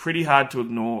 That is pretty hard to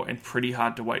ignore and pretty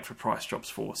hard to wait for price drops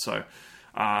for. So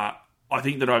I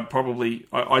think that I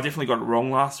definitely got it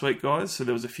wrong last week, guys. So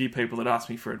there was a few people that asked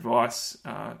me for advice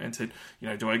and said,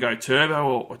 do I go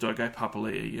Turbo or do I go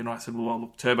Papali'i? And I said, well,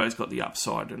 look, Turbo's got the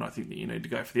upside, and I think that you need to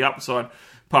go for the upside.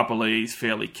 Papali'i's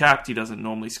fairly capped. He doesn't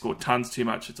normally score tons too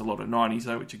much. It's a lot of 90s,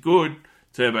 though, which are good.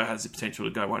 Turbo has the potential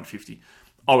to go 150.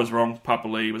 I was wrong.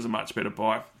 Papali'i was a much better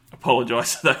buy.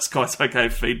 Apologise to those guys I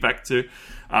gave feedback to.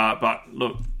 But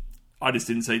look, I just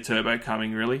didn't see Turbo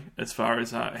coming, really, as far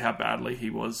as how badly he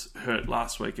was hurt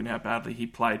last week and how badly he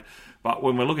played. But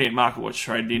when we're looking at Market Watch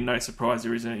traded in, no surprise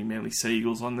there isn't any Manly Sea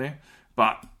Eagles on there.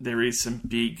 But there is some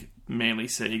big Manly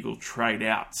Sea Eagle trade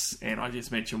outs, and I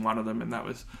just mentioned one of them, and that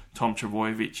was Tom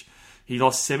Trbojevic. He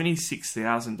lost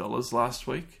 $76,000 last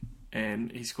week,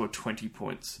 and he scored 20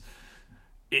 points.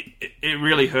 It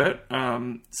really hurt.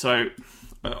 So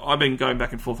I've been going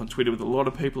back and forth on Twitter with a lot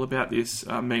of people about this.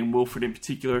 Me and Wilfred in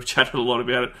particular have chatted a lot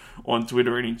about it on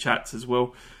Twitter and in chats as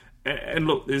well. And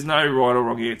look, there's no right or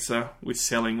wrong answer with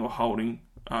selling or holding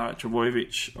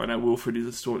Trbojevic. I know Wilfred is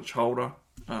a staunch holder,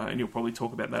 and he'll probably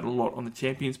talk about that a lot on the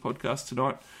Champions podcast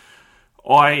tonight.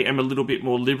 I am a little bit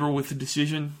more liberal with the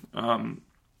decision.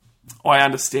 I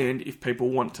understand if people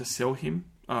want to sell him,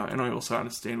 and I also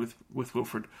understand with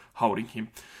Wilfred holding him.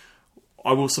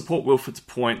 I will support Wilfred's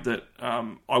point that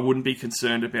I wouldn't be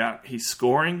concerned about his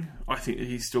scoring. I think that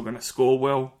he's still going to score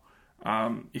well.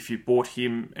 If you bought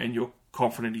him and you're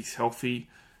confident he's healthy,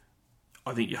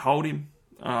 I think you hold him.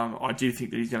 I do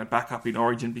think that he's going to back up in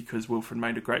Origin, because Wilfred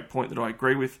made a great point that I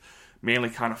agree with. Manly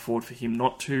can't afford for him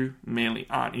not to. Manly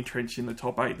aren't entrenched in the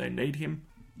top 8. They need him.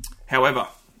 However,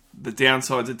 the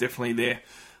downsides are definitely there.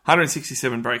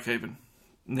 167 break even.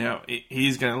 Now, he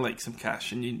is going to leak some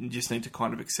cash, and you just need to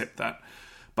kind of accept that.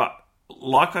 But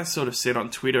like I sort of said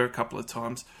on Twitter a couple of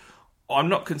times, I'm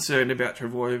not concerned about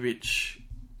Trbojevic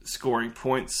scoring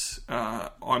points.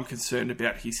 I'm concerned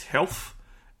about his health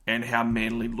and how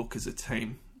Manly look as a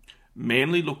team.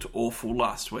 Manly looked awful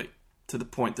last week, to the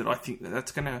point that I think that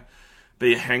that's going to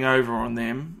be a hangover on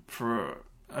them for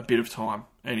a bit of time.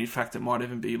 And in fact, it might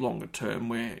even be longer term,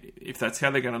 where if that's how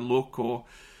they're going to look, or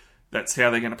that's how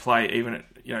they're going to play, even at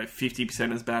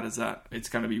 50% as bad as that, it's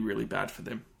going to be really bad for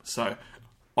them. So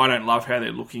I don't love how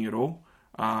they're looking at all.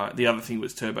 The other thing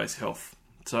was Turbo's health.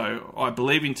 So I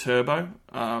believe in Turbo,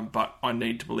 but I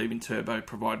need to believe in Turbo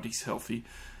provided he's healthy.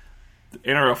 The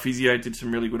NRL physio did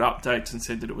some really good updates and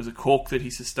said that it was a cork that he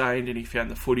sustained, and he found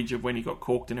the footage of when he got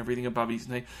corked and everything above his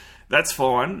knee. That's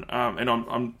fine.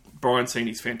 And Brian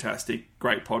Seeney's fantastic.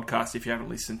 Great podcast. If you haven't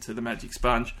listened to The Magic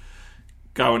Sponge,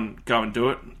 go and do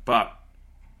it. But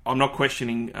I'm not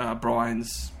questioning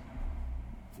Brian's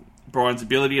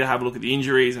ability to have a look at the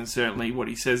injuries, and certainly what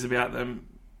he says about them.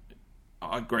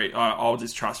 I agree. I'll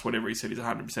just trust whatever he said is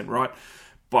 100% right.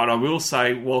 But I will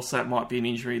say, whilst that might be an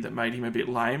injury that made him a bit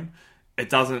lame, it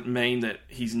doesn't mean that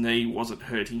his knee wasn't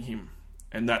hurting him.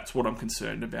 And that's what I'm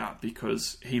concerned about,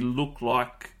 because he looked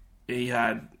like he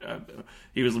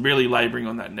was really labouring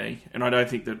on that knee. And I don't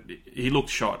think that he looked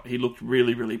shot. He looked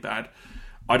really, really bad.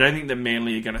 I don't think that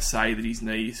Manly are going to say that his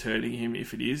knee is hurting him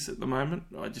if it is at the moment.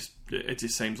 It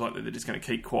just seems like they're just going to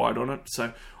keep quiet on it.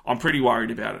 So I'm pretty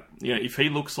worried about it. If he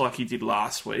looks like he did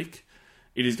last week,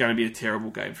 it is going to be a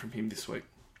terrible game from him this week.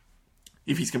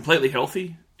 If he's completely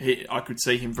healthy, I could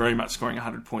see him very much scoring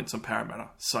 100 points on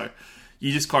Parramatta. So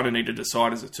you just kind of need to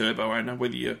decide as a Turbo owner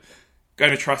whether you're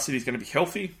going to trust that he's going to be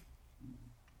healthy,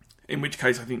 in which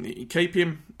case I think that you keep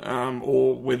him,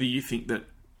 or whether you think that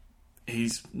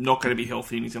he's not going to be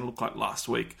healthy and he's going to look like last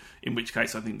week, in which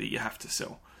case I think that you have to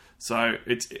sell. So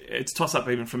it's toss-up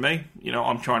even for me.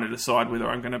 I'm trying to decide whether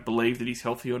I'm going to believe that he's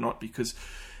healthy or not, because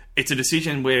it's a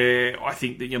decision where I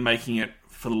think that you're making it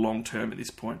for the long term at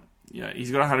this point.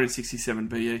 He's got 167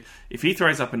 BE. If he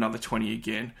throws up another 20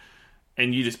 again,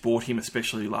 and you just bought him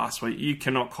especially last week, you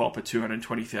cannot cop a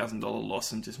 $220,000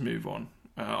 loss and just move on.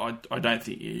 I don't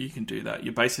think you can do that.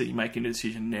 You're basically making a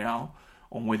decision now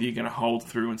on whether you're going to hold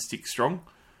through and stick strong,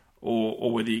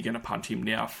 or whether you're going to punt him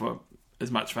now for as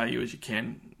much value as you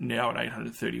can now at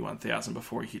 831,000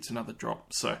 before he hits another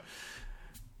drop. So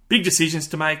big decisions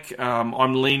to make.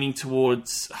 I'm leaning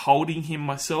towards holding him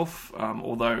myself,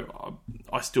 although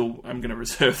I still am going to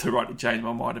reserve the right to change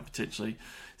my mind and potentially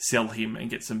sell him and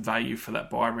get some value for that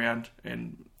buy round.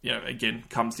 And again,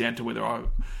 comes down to whether I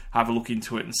have a look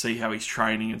into it and see how he's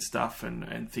training and stuff,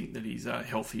 and think that he's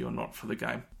healthy or not for the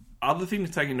game. Other thing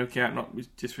to take into account, not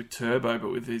just with Turbo,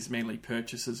 but with his Manly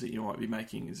purchases that you might be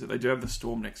making, is that they do have the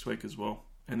Storm next week as well,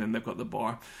 and then they've got the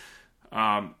bye.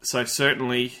 So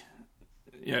certainly,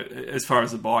 as far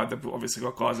as the bye, they've obviously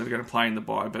got guys that are going to play in the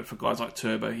bye, but for guys like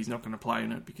Turbo, he's not going to play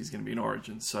in it because he's going to be in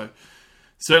Origin. So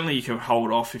certainly you can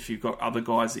hold off if you've got other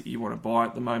guys that you want to buy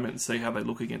at the moment and see how they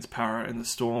look against Para and the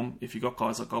Storm. If you've got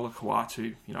guys like Ola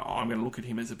Kawatu, I'm going to look at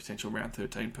him as a potential round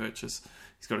 13 purchase.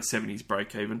 He's got a 70s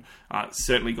break even.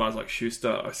 Certainly guys like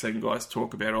Schuster, I've seen guys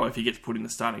talk about, if he gets put in the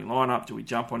starting lineup, do we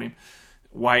jump on him?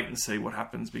 Wait and see what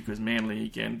happens, because Manly,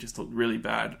 again, just look really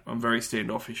bad. I'm very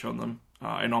standoffish on them,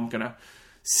 and I'm going to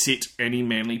sit any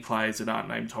Manly players that aren't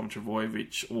named Tom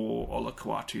Trbojevic or Ola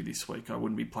Kawatu this week. I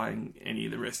wouldn't be playing any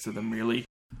of the rest of them, really.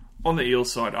 On the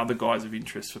Eels side, other guys of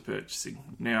interest for purchasing.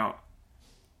 Now,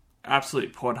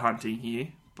 absolute pod hunting here,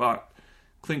 but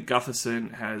Clint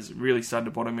Gutherson has really started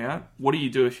to bottom out. What do you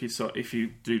do if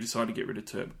you do decide to get rid of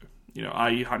Turbo?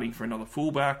 Are you hunting for another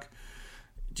fullback?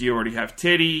 Do you already have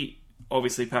Teddy?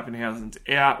 Obviously, Pappenhausen's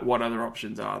out. What other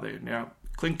options are there? Now,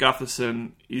 Clint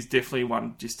Gutherson is definitely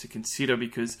one just to consider,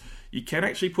 because you can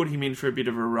actually put him in for a bit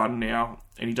of a run now,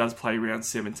 and he does play round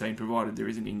 17, provided there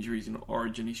isn't injuries in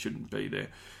Origin. He shouldn't be there.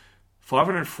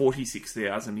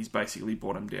 546,000, he's basically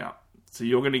bottomed out. So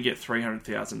you're going to get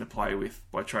 300,000 to play with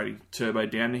by trading Turbo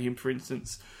down to him, for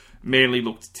instance. Manly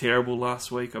looked terrible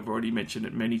last week. I've already mentioned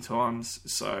it many times.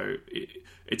 So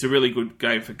it's a really good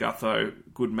game for Gutho,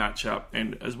 good matchup.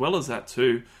 And as well as that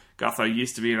too, Gutho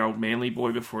used to be an old Manly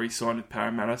boy before he signed with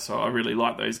Parramatta, so I really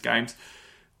like those games.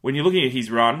 When you're looking at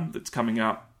his run that's coming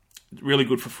up, really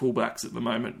good for fullbacks at the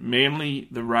moment. Manly,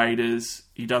 the Raiders,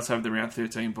 he does have the round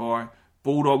 13 bye.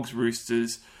 Bulldogs,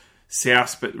 Roosters,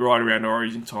 Souths, but right around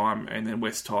Origin time, and then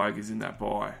West Tigers in that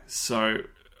bye. So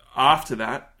after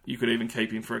that, you could even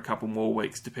keep him for a couple more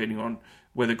weeks, depending on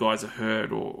whether guys are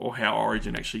hurt or how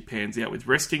Origin actually pans out with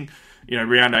resting.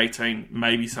 Round 18,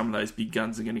 maybe some of those big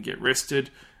guns are going to get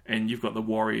rested, and you've got the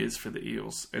Warriors for the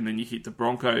Eels, and then you hit the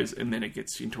Broncos, and then it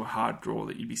gets into a hard draw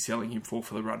that you'd be selling him for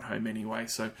the run home anyway.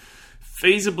 So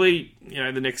feasibly,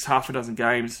 the next half a dozen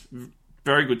games,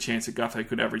 very good chance that Gutho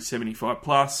could average 75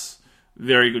 plus.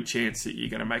 Very good chance that you're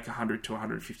going to make 100 to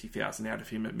 150,000 out of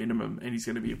him at minimum, and he's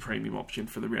going to be a premium option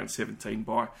for the round 17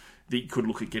 buy that you could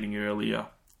look at getting earlier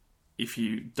if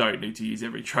you don't need to use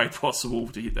every trade possible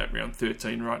to hit that round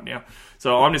 13 right now.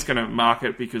 So I'm just going to mark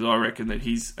it because I reckon that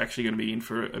he's actually going to be in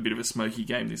for a bit of a smoky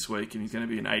game this week, and he's going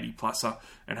to be an 80-pluser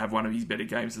and have one of his better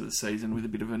games of the season with a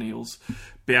bit of an Eels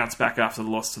bounce back after the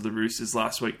loss to the Roosters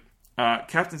last week.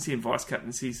 Captaincy and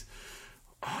vice-captaincies,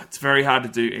 it's very hard to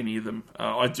do any of them.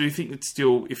 I do think that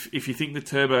still, if you think the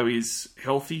Turbo is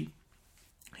healthy,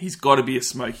 he's got to be a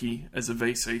smoky as a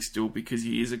VC still, because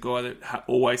he is a guy that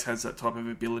always has that type of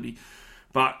ability.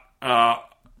 But on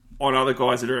other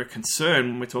guys that are a concern,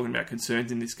 when we're talking about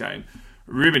concerns in this game,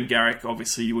 Ruben Garrick,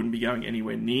 obviously you wouldn't be going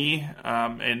anywhere near.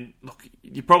 And look,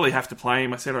 you probably have to play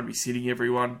him. I said I'd be sitting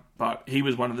everyone, but he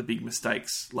was one of the big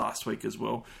mistakes last week as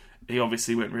well. He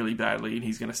obviously went really badly, and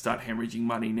he's going to start hemorrhaging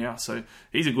money now. So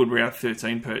he's a good round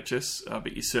 13 purchase,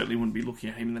 but you certainly wouldn't be looking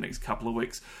at him in the next couple of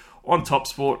weeks. On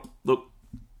TopSport, look,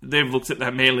 they've looked at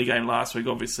that Manly game last week,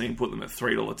 obviously, and put them at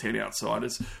 $3.10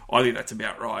 outsiders. I think that's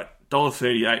about right.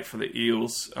 $1.38 for the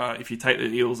Eels. If you take the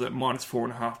Eels at minus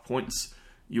 4.5 points,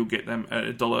 you'll get them at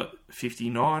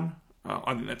 $1.59.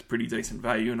 I think that's pretty decent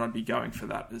value, and I'd be going for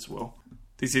that as well.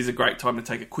 This is a great time to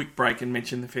take a quick break and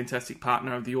mention the fantastic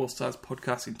partner of the All Stars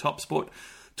podcast in TopSport.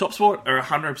 TopSport are a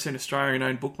 100%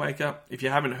 Australian-owned bookmaker. If you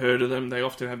haven't heard of them, they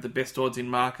often have the best odds in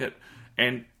market.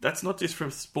 And that's not just for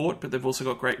sport, but they've also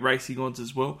got great racing odds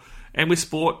as well. And with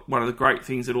sport, one of the great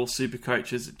things that all super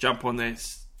coaches that jump on there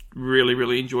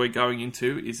really enjoy going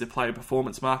into is the player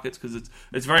performance markets, because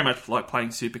it's very much like playing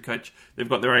Supercoach. They've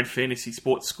got their own fantasy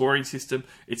sports scoring system.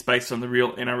 It's based on the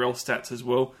real NRL stats as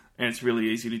well, and it's really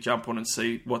easy to jump on and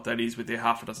see what that is with their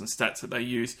half a dozen stats that they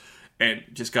use, and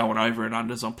just going over and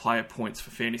unders on player points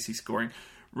for fantasy scoring.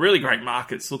 Really great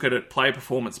markets. Look at it, player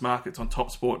performance markets on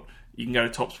TopSport. You can go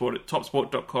to TopSport at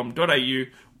topsport.com.au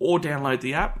or download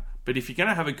the app. But if you're going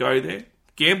to have a go there,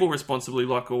 gamble responsibly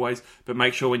like always, but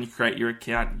make sure when you create your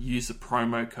account, use the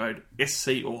promo code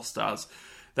SCAllstars.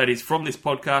 That is from this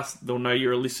podcast. They'll know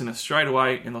you're a listener straight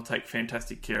away, and they'll take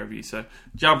fantastic care of you. So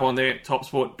jump on there,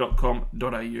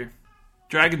 topsport.com.au.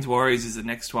 Dragons Warriors is the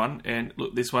next one, and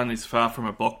look, this one is far from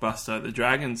a blockbuster. The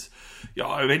Dragons,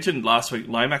 I mentioned last week,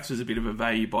 Lomax was a bit of a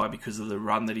value buy because of the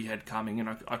run that he had coming, and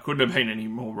I couldn't have been any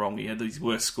more wrong. He had his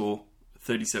worst score,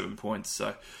 37 points,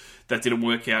 so that didn't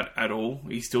work out at all.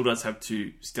 He still does have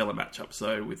two stellar matchups,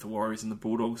 though, with the Warriors and the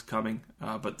Bulldogs coming,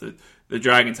 but the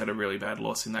Dragons had a really bad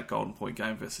loss in that Golden Point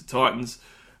game versus the Titans.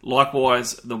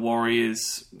 Likewise, the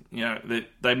Warriors,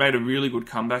 they made a really good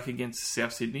comeback against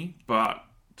South Sydney, but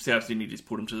South Sydney just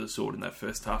put them to the sword in that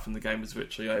first half, and the game was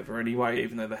virtually over anyway.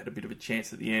 Even though they had a bit of a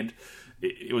chance at the end,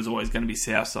 it was always going to be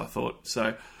South, I thought.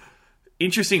 So,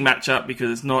 interesting matchup because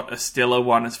it's not a stellar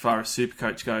one as far as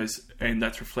Supercoach goes, and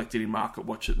that's reflected in Market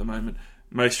Watch at the moment.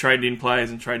 Most traded in players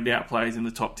and traded out players in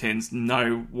the top 10s,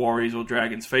 no Warriors or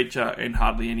Dragons feature, and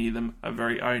hardly any of them are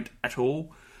very owned at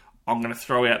all. I'm going to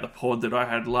throw out the pod that I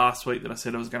had last week that I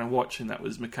said I was going to watch, and that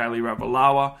was Mikaele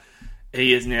Ravalawa.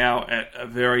 He is now at a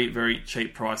very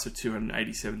cheap price of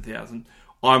 $287,000.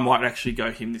 I might actually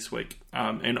go him this week.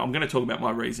 And I'm going to talk about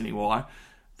my reasoning why.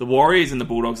 The Warriors and the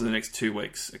Bulldogs are the next 2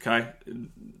 weeks, okay?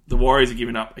 The Warriors are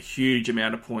giving up a huge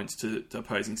amount of points to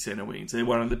opposing centre wings. They're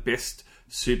one of the best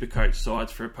Supercoach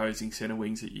sides for opposing centre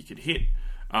wings that you could hit.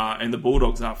 And the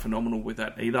Bulldogs aren't phenomenal with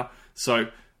that either. So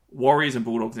Warriors and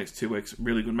Bulldogs next 2 weeks,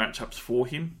 really good matchups for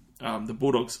him. The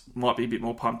Bulldogs might be a bit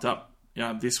more pumped up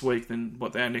this week than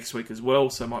what they are next week as well,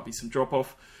 so might be some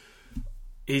drop-off.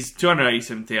 He's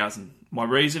 $287,000. My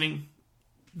reasoning,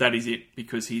 that is it,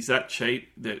 because he's that cheap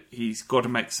that he's got to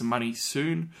make some money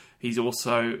soon. He's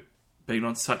also been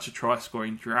on such a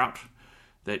try-scoring drought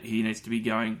that he needs to be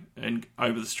going and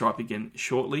over the stripe again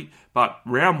shortly. But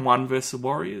round one versus the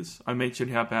Warriors, I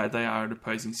mentioned how bad they are at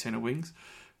opposing centre wings.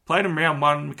 Played him round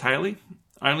one, Mikaele.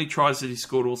 Only tries that he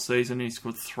scored all season, and he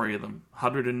scored 3 of them.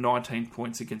 119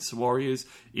 points against the Warriors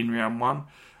in round one.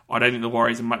 I don't think the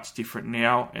Warriors are much different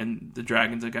now, and the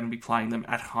Dragons are going to be playing them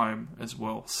at home as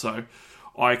well. So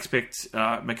I expect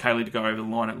Mikaele to go over the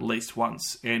line at least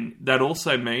once. And that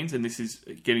also means, and this is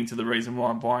getting to the reason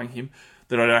why I'm buying him,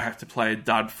 that I don't have to play a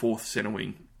dud 4th centre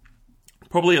wing.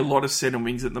 Probably a lot of centre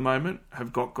wings at the moment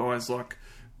have got guys like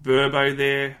Burbo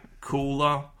there,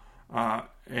 Cooler,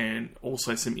 and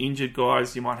also some injured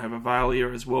guys. You might have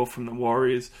Avalia as well from the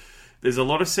Warriors. There's a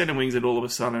lot of centre wings that all of a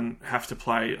sudden have to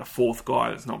play a 4th guy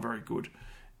that's not very good.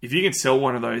 If you can sell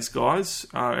one of those guys,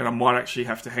 and I might actually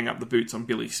have to hang up the boots on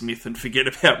Billy Smith and forget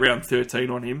about round 13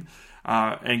 on him,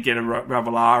 and get a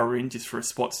Ravalawa in just for a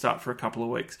spot start for a couple of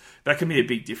weeks, that can be a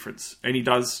big difference. And he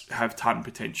does have ton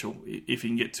potential. If he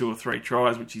can get 2 or 3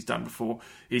 tries, which he's done before,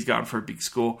 he's going for a big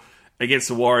score. Against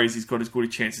the Warriors, he's got as good a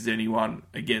chance as anyone.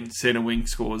 Again, centre wing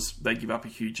scores, they give up a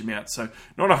huge amount. So,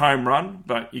 not a home run,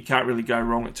 but you can't really go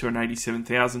wrong at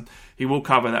 $287,000. He will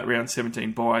cover that round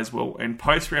 17 bye as well. And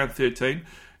post round 13,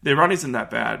 their run isn't that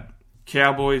bad.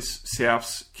 Cowboys,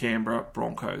 Souths, Canberra,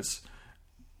 Broncos.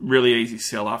 Really easy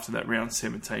sell after that round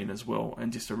 17 as well,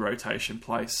 and just a rotation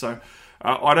place. So,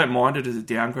 I don't mind it as a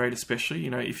downgrade, especially.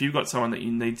 If you've got someone that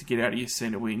you need to get out of your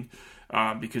centre wing,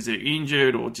 because they're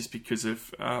injured or just because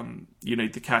of you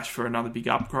need the cash for another big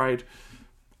upgrade,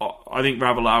 I think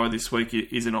Ravalawa this week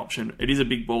is an option. It is a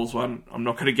big balls one. I'm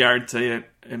not going to guarantee it.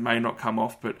 It may not come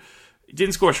off, but he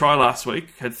didn't score a try last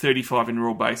week. Had 35 in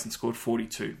raw base and scored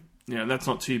 42. That's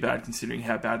not too bad considering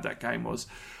how bad that game was.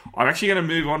 I'm actually going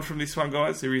to move on from this one,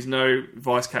 guys. There is no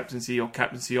vice-captaincy or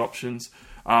captaincy options,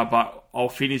 but I'll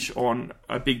finish on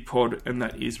a big pod, and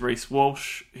that is Reece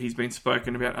Walsh. He's been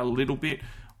spoken about a little bit.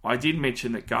 I did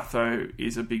mention that Gutho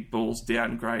is a big balls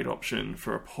downgrade option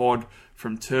for a pod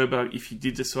from Turbo if you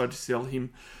did decide to sell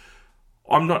him.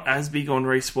 I'm not as big on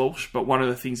Reece Walsh, but one of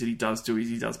the things that he does do is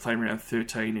he does play around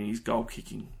 13 and he's goal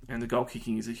kicking. And the goal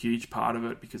kicking is a huge part of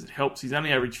it because it helps. He's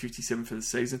only averaged 57 for the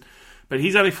season, but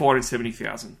he's only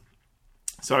 470,000.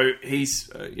 So he's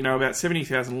about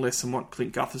 70,000 less than what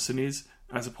Clint Gutherson is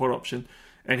as a pod option.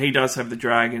 And he does have the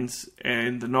Dragons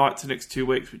and the Knights the next 2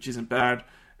 weeks, which isn't bad.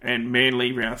 And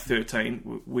Manly round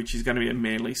 13, which is going to be a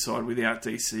Manly side without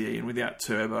DCE and without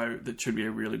Turbo. That should be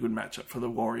a really good matchup for the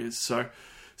Warriors. So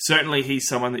certainly he's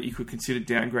someone that you could consider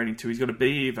downgrading to. He's got a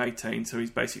BE of 18, so he's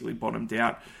basically bottomed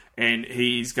out. And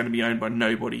he's going to be owned by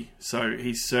nobody. So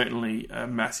he's certainly a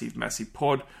massive, massive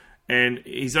pod. And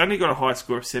he's only got a high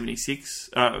score of 76.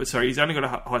 He's only got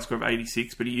a high score of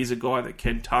 86, but he is a guy that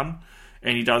can ton.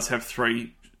 And he does have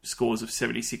 3 scores of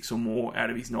 76 or more out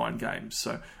of his 9 games.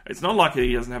 So it's not like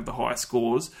he doesn't have the high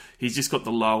scores. He's just got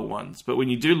the lower ones. But when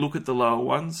you do look at the lower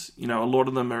ones, a lot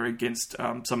of them are against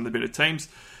some of the better teams.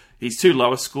 His 2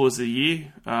 lowest scores of the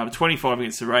year, 25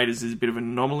 against the Raiders is a bit of an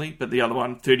anomaly, but the other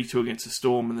one, 32 against the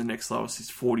Storm, and the next lowest is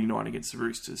 49 against the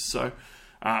Roosters. So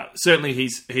certainly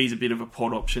he's a bit of a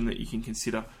pod option that you can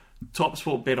consider. Top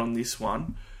sport bet on this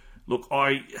one. Look,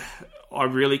 I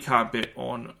really can't bet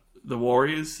on the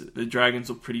Warriors. The Dragons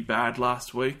looked pretty bad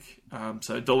last week,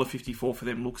 so $1.54 for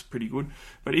them looks pretty good.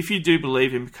 But if you do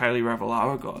believe in Mikaele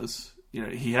Ravalawa, guys,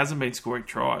 he hasn't been scoring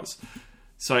tries.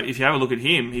 So if you have a look at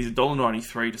him, he's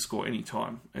 $1.93 to score any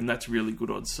time, and that's really good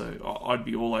odds. So I'd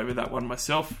be all over that one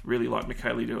myself. Really like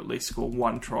Mikaele to at least score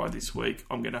 1 try this week.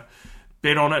 I'm going to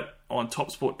bet on it on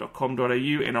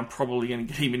topsport.com.au, and I'm probably going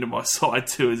to get him into my side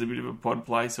too as a bit of a pod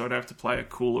play, so I don't have to play a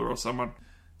cooler or someone.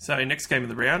 So next game of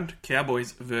the round,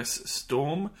 Cowboys versus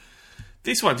Storm.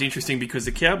 This one's interesting because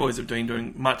the Cowboys have been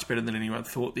doing much better than anyone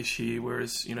thought this year,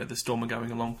 whereas the Storm are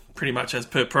going along pretty much as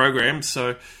per program.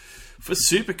 So for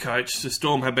Supercoach, the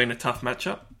Storm have been a tough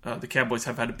matchup. The Cowboys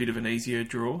have had a bit of an easier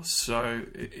draw, so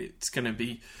it's going to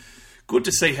be good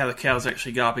to see how the Cows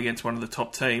actually go up against one of the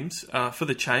top teams. For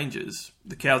the changes,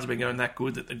 the Cows have been going that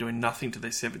good that they're doing nothing to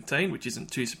their 17, which isn't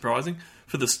too surprising.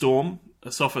 For the Storm,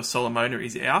 Asafa Solomona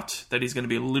is out. That is going to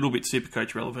be a little bit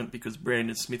Supercoach relevant because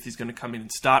Brandon Smith is going to come in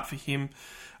and start for him.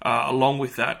 Along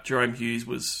with that, Jerome Hughes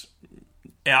was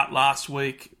out last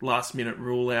week, last minute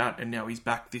rule out, and now he's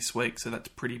back this week, so that's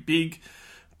pretty big.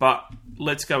 But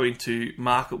let's go into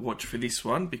Market Watch for this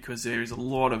one because there is a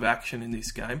lot of action in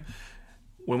this game.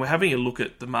 When we're having a look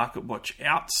at the Market Watch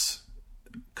outs,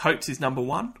 Coates is number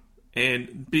 1.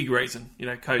 And big reason,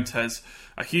 Coates has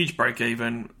a huge break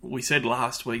even. We said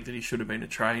last week that he should have been a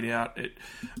trade out. It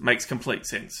makes complete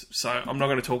sense. So I'm not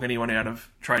going to talk anyone out of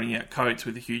trading out Coates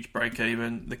with a huge break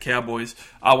even. The Cowboys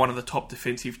are one of the top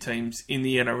defensive teams in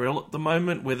the NRL at the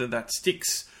moment. Whether that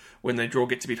sticks when their draw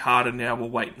gets a bit harder now, we'll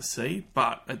wait and see.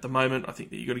 But at the moment, I think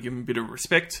that you've got to give him a bit of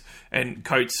respect. And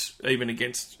Coates, even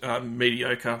against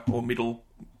mediocre or middle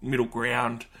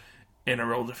ground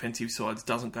NRL defensive sides,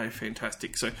 doesn't go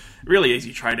fantastic. So really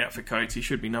easy trade out for Coates. He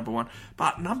should be number 1.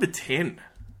 But number 10,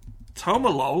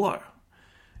 Taumalolo.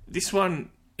 This one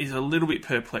is a little bit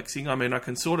perplexing. I mean, I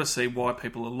can sort of see why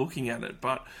people are looking at it,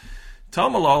 but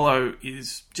Taumalolo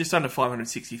is just under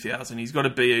 560,000. He's got a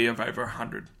BE of over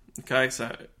 100. Okay, so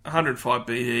 105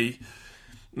 BE.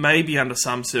 Maybe under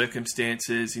some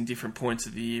circumstances, in different points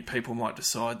of the year, people might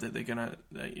decide that they're going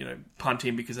to, punt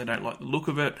him because they don't like the look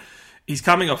of it. He's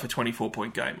coming off a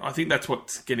 24-point game. I think that's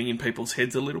what's getting in people's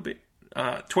heads a little bit.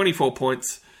 24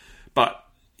 points, but,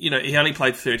 he only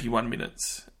played 31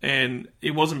 minutes. And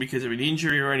it wasn't because of an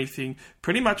injury or anything.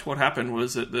 Pretty much what happened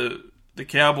was that the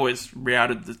Cowboys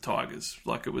routed the Tigers.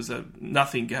 Like, it was a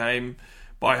nothing game.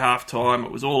 By half-time,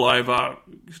 it was all over.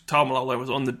 Taumalolo was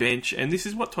on the bench, and this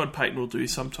is what Todd Payten will do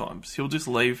sometimes. He'll just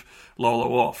leave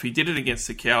Lolo off. He did it against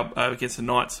the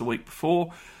Knights the week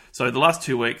before. So the last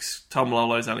 2 weeks,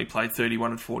 Taumalolo's only played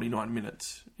 31 and 49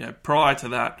 minutes. Prior to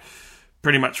that,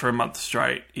 pretty much for a month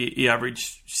straight, he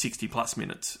averaged 60-plus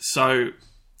minutes. So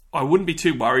I wouldn't be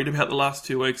too worried about the last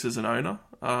 2 weeks as an owner.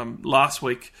 Last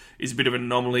week is a bit of an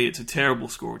anomaly. It's a terrible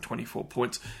score of 24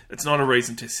 points. It's not a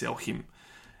reason to sell him.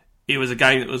 It was a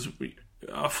game that was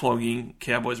a flogging.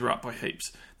 Cowboys were up by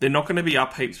heaps. They're not going to be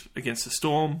up heaps against the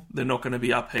Storm. They're not going to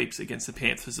be up heaps against the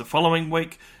Panthers the following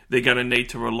week. They're going to need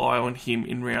to rely on him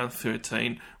in round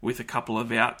 13 with a couple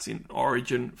of outs in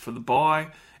Origin for the bye.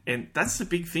 And that's the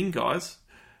big thing, guys.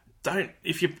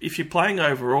 If you're playing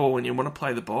overall and you want to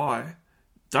play the bye,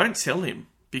 don't sell him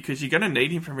because you're going to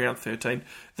need him from round 13.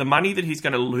 The money that he's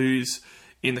going to lose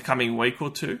in the coming week or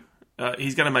two,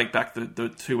 he's going to make back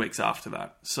the 2 weeks after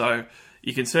that. So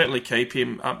you can certainly keep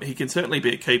him. He can certainly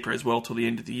be a keeper as well till the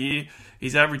end of the year.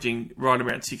 He's averaging right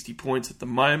around 60 points at the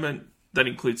moment. that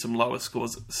includes some lower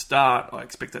scores at the start. I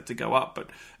expect that to go up. But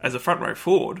as a front row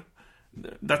forward,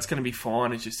 that's going to be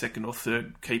fine as your second or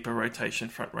third keeper rotation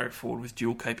front row forward with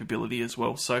dual capability as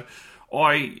well. So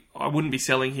I wouldn't be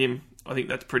selling him. I think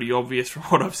that's pretty obvious from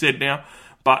what I've said now.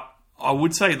 But I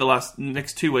would say the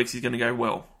next 2 weeks he's going to go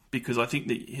well, because I think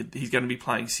that he's going to be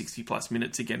playing 60-plus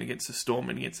minutes again against the Storm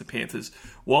and against the Panthers.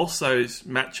 Whilst those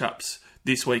matchups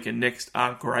this week and next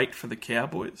aren't great for the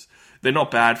Cowboys, they're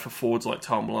not bad for forwards like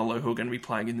Taumalolo, who are going to be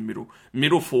playing in the middle.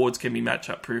 Middle forwards can be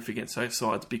matchup proof against those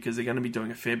sides because they're going to be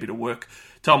doing a fair bit of work.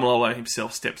 Taumalolo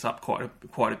himself steps up quite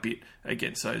a bit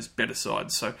against those better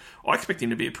sides. So I expect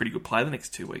him to be a pretty good player the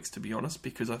next 2 weeks, to be honest,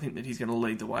 because I think that he's going to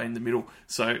lead the way in the middle.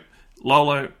 So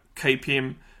Lolo, keep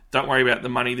him. Don't worry about the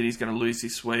money that he's going to lose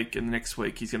this week, and the next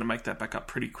week he's going to make that back up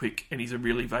pretty quick, and he's a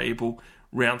really valuable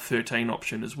round 13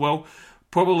 option as well.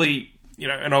 Probably,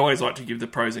 and I always like to give the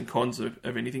pros and cons of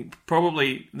anything.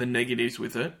 Probably the negatives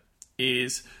with it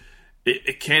is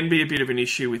it can be a bit of an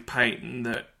issue with Payton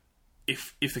that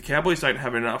if the Cowboys don't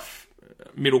have enough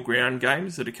middle ground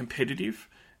games that are competitive,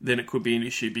 then it could be an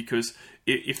issue, because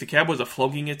if the Cowboys are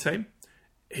flogging a team,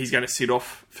 he's going to sit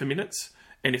off for minutes.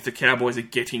 And if the Cowboys are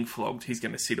getting flogged, he's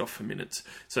going to sit off for minutes.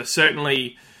 So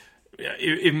certainly,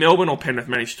 if Melbourne or Penrith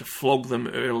manage to flog them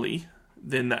early,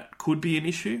 then that could be an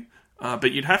issue.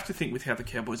 But you'd have to think with how the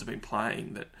Cowboys have been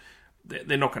playing that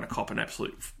they're not going to cop an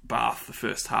absolute bath the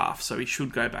first half. So he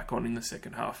should go back on in the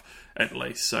second half at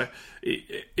least. So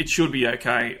it should be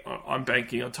okay. I'm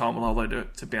banking on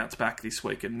Taumalolo to bounce back this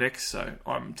week and next. So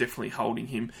I'm definitely holding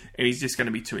him. And he's just going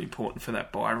to be too important for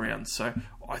that bye round. So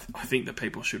I think that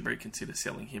people should reconsider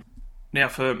selling him. Now,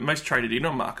 for most traded in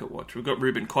on Market Watch, we've got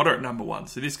Ruben Cotter at number 1.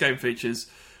 So this game features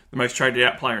the most traded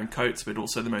out player in Coates, but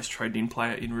also the most traded in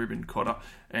player in Ruben Cotter.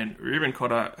 And Ruben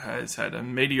Cotter has had a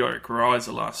meteoric rise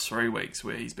the last 3 weeks,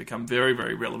 where he's become very,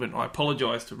 very relevant. I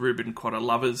apologise to Ruben Cotter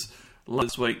lovers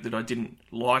last week that I didn't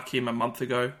like him a month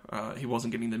ago. He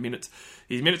wasn't getting the minutes.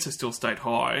 His minutes have still stayed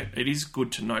high. It is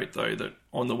good to note, though, that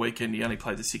on the weekend he only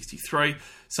played the 63.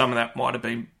 Some of that might have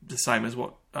been the same as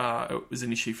what it was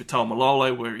an issue for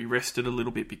Taumalolo, where he rested a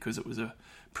little bit because it was a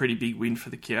pretty big win for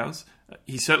the Cows.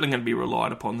 He's certainly going to be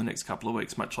relied upon the next couple of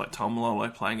weeks, much like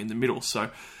Taumalolo playing in the middle. So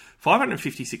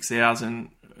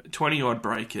 556,000, 20-odd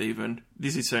break even.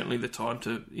 This is certainly the time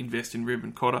to invest in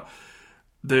Ruben Cotter.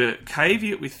 The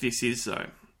caveat with this is, though,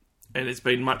 and there's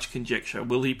been much conjecture,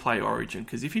 will he play Origin?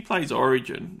 Because if he plays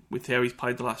Origin, with how he's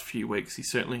played the last few weeks,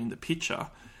 he's certainly in the picture,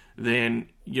 then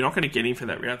you're not going to get him for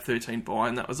that round 13 bye,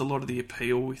 and that was a lot of the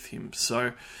appeal with him.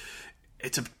 So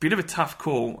it's a bit of a tough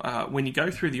call. When you go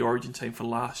through the Origin team for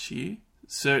last year,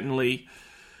 certainly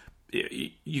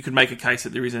you could make a case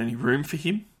that there isn't any room for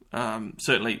him.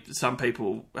 Certainly, some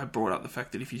people have brought up the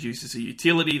fact that if he's used as a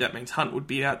utility, that means Hunt would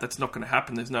be out. That's not going to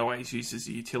happen. There's no way he's used as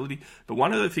a utility. But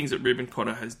one of the things that Ruben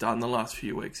Cotter has done the last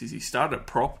few weeks is he started at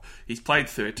prop. He's played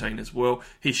 13 as well.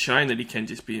 He's shown that he can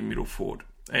just be a middle forward.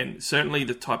 And certainly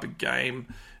the type of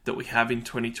game that we have in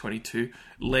 2022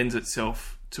 lends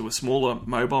itself to a smaller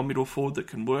mobile middle forward that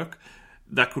can work.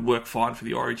 That could work fine for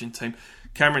the Origin team.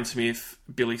 Cameron Smith,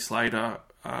 Billy Slater,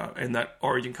 and that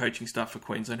Origin coaching staff for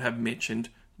Queensland have mentioned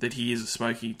that he is a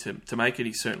smoky to make it.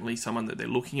 He's certainly someone that they're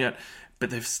looking at, but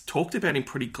they've talked about him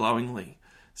pretty glowingly.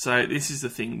 So this is the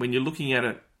thing. When you're looking at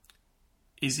it,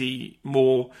 is he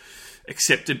more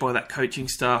accepted by that coaching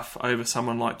staff over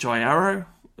someone like Jai Arrow?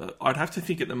 I'd have to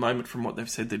think at the moment from what they've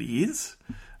said that he is.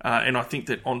 And I think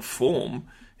that on form,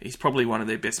 he's probably one of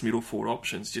their best middle forward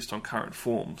options just on current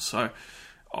form. So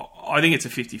I think it's a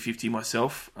 50-50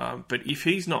 myself. But if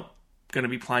he's not going to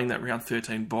be playing that round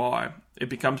 13 bye, it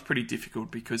becomes pretty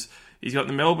difficult because he's got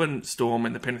the Melbourne Storm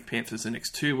and the Penrith Panthers the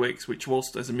next 2 weeks, which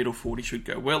whilst as a middle forward he should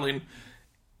go well in,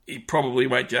 he probably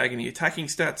won't jag any attacking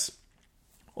stats.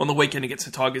 On the weekend against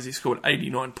the Tigers, he scored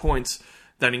 89 points.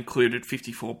 That included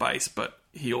 54 base, but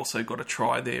he also got a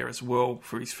try there as well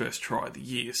for his first try of the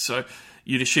year. So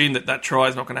you'd assume that try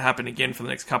is not going to happen again for the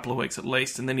next couple of weeks at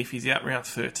least. And then if he's out round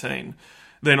 13,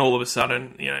 then all of a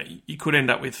sudden, you could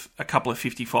end up with a couple of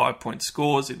 55-point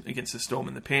scores against the Storm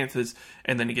and the Panthers,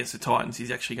 and then against the Titans, he's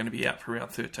actually going to be out for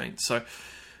round 13. So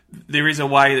there is a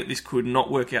way that this could not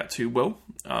work out too well.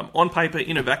 On paper,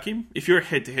 in a vacuum, if you're a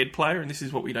head-to-head player, and this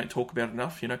is what we don't talk about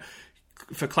enough,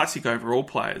 for classic overall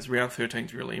players, round 13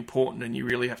 is really important, and you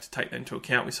really have to take that into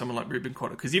account with someone like Ruben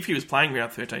Cotter. Because if he was playing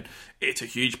round 13, it's a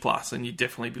huge plus, and you'd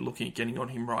definitely be looking at getting on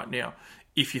him right now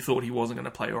if you thought he wasn't going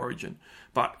to play Origin.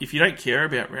 But if you don't care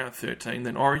about round 13,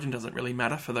 then Origin doesn't really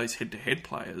matter for those head-to-head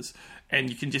players, and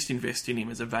you can just invest in him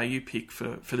as a value pick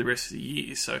for the rest of the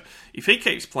year. So if he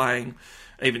keeps playing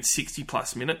even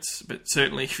 60-plus minutes, but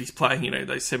certainly if he's playing,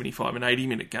 those 75 and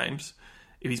 80-minute games,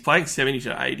 if he's playing 70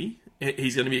 to 80,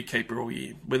 he's going to be a keeper all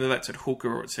year. Whether that's at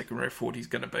hooker or at second row forward, he's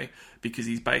going to be, because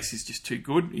his base is just too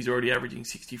good. He's already averaging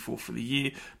 64 for the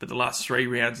year, but the last 3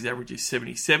 rounds his average is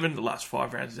 77. The last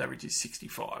 5 rounds his average is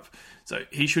 65. So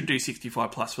he should do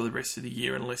 65 plus for the rest of the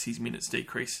year unless his minutes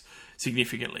decrease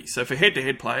significantly. So for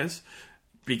head-to-head players,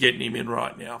 be getting him in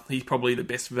right now. He's probably the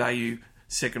best value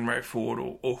second row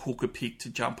forward or hooker pick to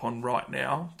jump on right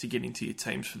now to get into your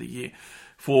teams for the year.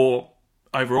 For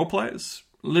overall players,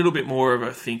 a little bit more of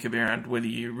a think around whether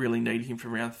you really need him for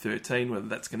round 13, whether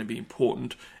that's going to be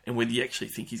important, and whether you actually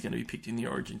think he's going to be picked in the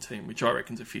Origin team, which I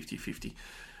reckon is a 50-50.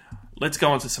 Let's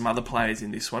go on to some other players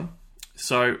in this one.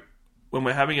 So when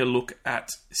we're having a look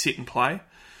at sit and play,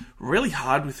 really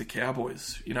hard with the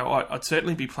Cowboys. You know, I'd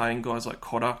certainly be playing guys like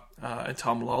Cotter and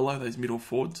Tamalolo, those middle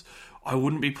forwards. I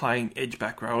wouldn't be playing edge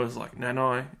back rowers like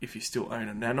Nanai if you still own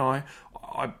a Nanai.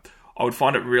 I would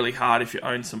find it really hard if you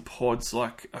own some pods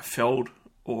like a Feld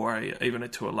or even a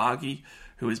Tuolagi,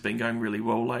 who has been going really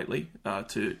well lately,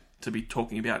 to be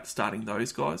talking about starting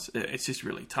those guys. It's just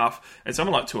really tough. And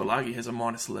someone like Tuolagi has a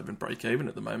minus 11 break even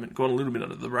at the moment, gone a little bit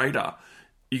under the radar.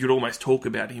 You could almost talk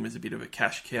about him as a bit of a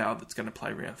cash cow that's going to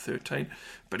play round 13.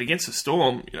 But against the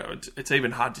Storm, you know, it's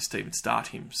even hard just to even start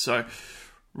him. So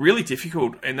really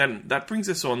difficult. And then that brings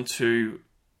us on to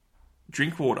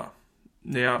Drinkwater.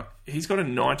 Now, he's got a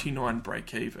 99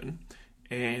 break even,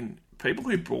 and people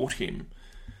who bought him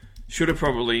should have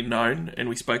probably known, and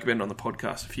we spoke about it on the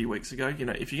podcast a few weeks ago, you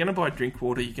know, if you're going to buy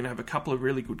Drinkwater, you're going to have a couple of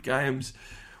really good games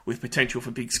with potential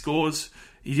for big scores.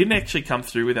 He didn't actually come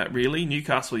through with that, really.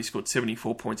 Newcastle, he scored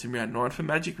 74 points in round 9. For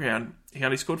Magic Round, he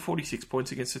only scored 46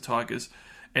 points against the Tigers.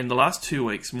 And the last 2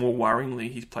 weeks, more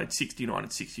worryingly, he's played 69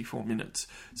 and 64 minutes.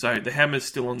 So the Hammer's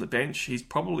still on the bench. He's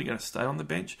probably going to stay on the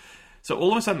bench. So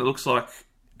all of a sudden, it looks like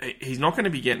he's not going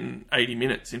to be getting 80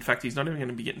 minutes. In fact, he's not even going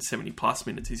to be getting 70-plus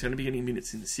minutes. He's going to be getting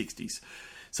minutes in the 60s.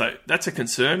 So that's a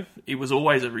concern. It was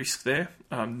always a risk there.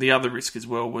 The other risk as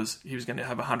well was he was going to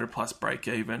have a 100-plus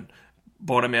break-even,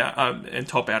 bottom out and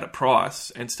top out at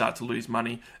price, and start to lose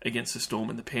money against the Storm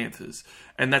and the Panthers.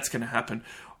 And that's going to happen.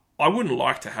 I wouldn't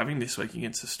like to have him this week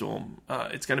against the Storm.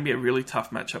 It's going to be a really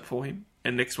tough matchup for him.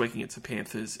 And next week against the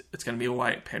Panthers, it's going to be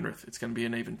away at Penrith. It's going to be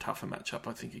an even tougher matchup,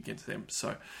 I think, against them.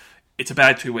 So it's a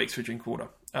bad 2 weeks for Drinkwater.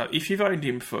 If you've owned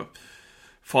him for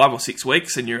 5 or 6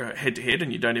 weeks and you're head-to-head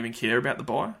and you don't even care about the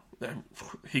buy,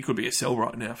 he could be a sell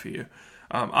right now for you.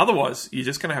 Otherwise, you're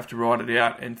just going to have to ride it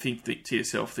out and think to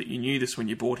yourself that you knew this when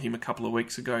you bought him a couple of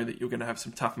weeks ago, that you're going to have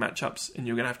some tough matchups and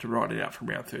you're going to have to ride it out from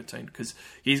round 13, because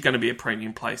he's going to be a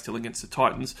premium play still against the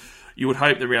Titans. You would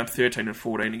hope that round 13 and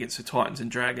 14 against the Titans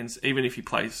and Dragons, even if he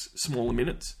plays smaller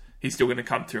minutes, he's still going to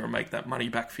come through and make that money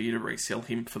back for you to resell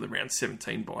him for the round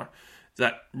 17 buy.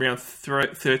 That round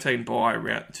 13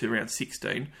 buy to round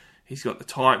 16, he's got the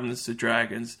Titans, the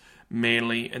Dragons,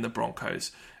 Manly and the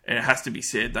Broncos. And it has to be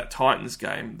said, that Titans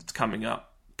game that's coming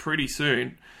up pretty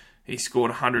soon, he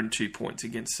scored 102 points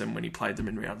against them when he played them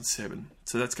in round 7.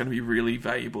 So that's going to be really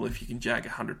valuable if you can jag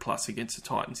 100 plus against the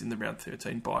Titans in the round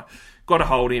 13 bye. Got to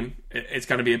hold him. It's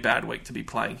going to be a bad week to be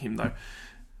playing him, though.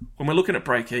 When we're looking at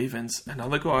break-evens,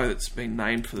 another guy that's been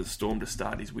named for the Storm to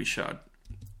start is Wishart.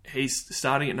 He's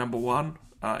starting at number 1.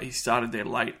 He started there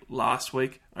late last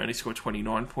week, only scored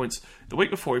 29 points. The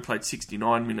week before he played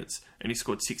 69 minutes and he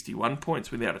scored 61 points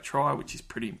without a try, which is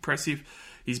pretty impressive.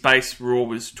 His base raw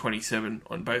was 27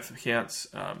 on both accounts,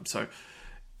 so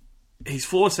his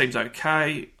floor seems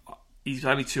okay. He's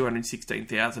only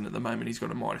 216,000 at the moment. He's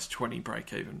got a minus 20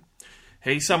 break even.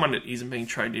 He's someone that isn't being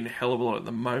traded in a hell of a lot at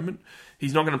the moment.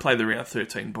 He's not going to play the round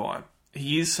 13 bye.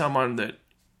 He is someone that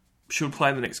should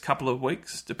play the next couple of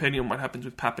weeks, depending on what happens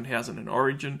with Pappenhausen and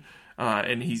Origin,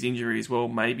 and his injury as well.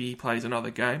 Maybe he plays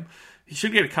another game. He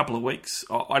should get a couple of weeks.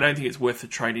 I don't think it's worth the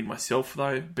trade in myself,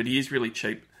 though, but he is really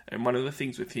cheap. And one of the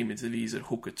things with him is that he's at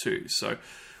hooker too. So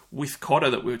with Cotter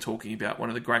that we were talking about, one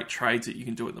of the great trades that you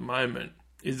can do at the moment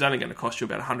is only going to cost you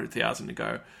about $100,000 to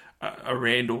go a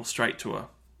Randall straight to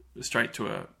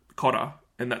a Cotter,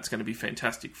 and that's going to be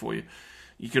fantastic for you.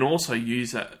 You can also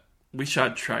use that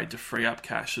Wishart trade to free up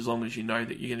cash, as long as you know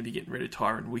that you're going to be getting rid of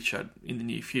Tyron Wishart in the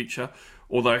near future.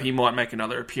 Although he might make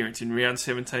another appearance in round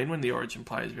 17 when the Origin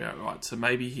players are outright. So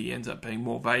maybe he ends up being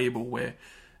more valuable, where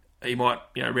he might,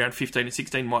 round 15 and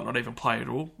 16 might not even play at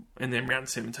all. And then round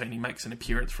 17 he makes an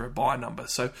appearance for a buy number.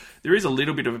 So there is a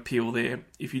little bit of appeal there.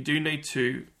 If you do need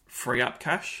to free up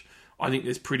cash, I think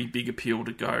there's pretty big appeal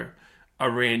to go a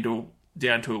Randall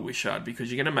down to a Wishart,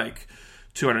 because you're going to make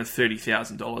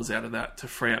 $230,000 out of that to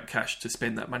free up cash to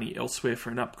spend that money elsewhere for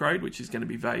an upgrade, which is going to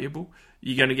be valuable.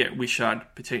 You're going to get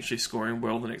Wishart potentially scoring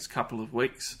well the next couple of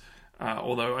weeks,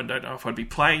 although I don't know if I'd be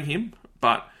playing him,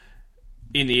 but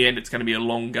in the end, it's going to be a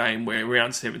long game where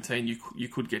round 17 you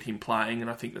could get him playing, and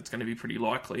I think that's going to be pretty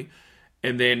likely.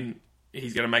 And then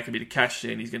he's going to make a bit of cash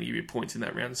there, and he's going to give you points in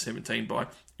that round 17 bye.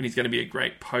 And he's going to be a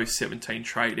great post-17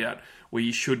 trade out where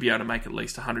you should be able to make at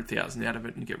least 100,000 out of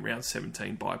it and get round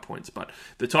 17 bye points. But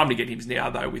the time to get him is now,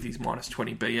 though, with his minus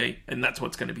 20 BE, and that's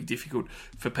what's going to be difficult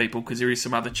for people because there is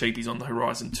some other cheapies on the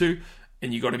horizon too,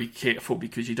 and you've got to be careful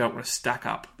because you don't want to stack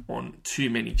up on too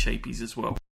many cheapies as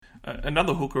well.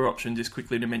 Another hooker option, just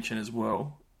quickly to mention as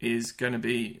well, is going to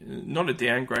be not a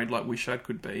downgrade like Wishart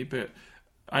could be, but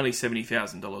only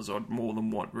 $70,000 odd more than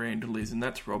what Randall is, and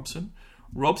that's Robson.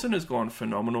 Robson has gone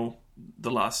phenomenal the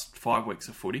last 5 weeks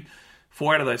of footy.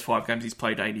 4 out of those 5 games he's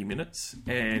played 80 minutes,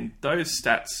 and those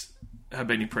stats have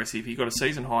been impressive. He got a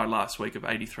season high last week of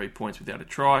 83 points without a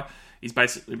try. He's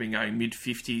basically been going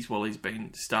mid-50s while he's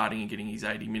been starting and getting his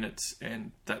 80 minutes,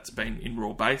 and that's been in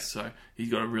raw base, so he's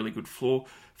got a really good floor.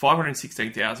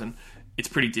 516,000, it's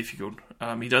pretty difficult.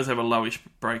 He does have a lowish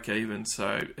break-even,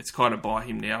 so it's kind of buy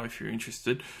him now if you're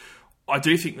interested. I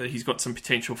do think that he's got some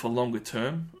potential for longer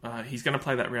term. He's going to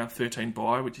play that round 13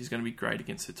 bye, which is going to be great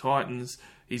against the Titans.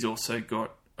 He's also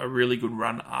got a really good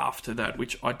run after that,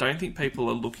 which I don't think people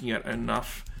are looking at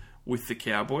enough with the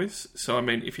Cowboys. So, I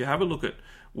mean, if you have a look at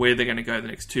where they're going to go the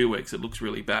next 2 weeks, it looks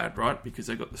really bad, right? Because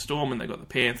they've got the Storm and they've got the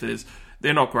Panthers.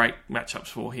 They're not great matchups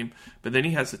for him. But then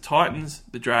he has the Titans,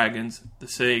 the Dragons, the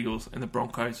Sea Eagles, and the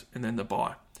Broncos, and then the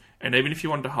bye. And even if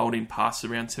you wanted to hold him past the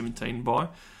round 17 bye,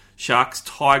 Sharks,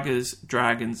 Tigers,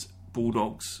 Dragons,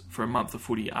 Bulldogs for a month of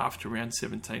footy after round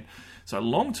 17. So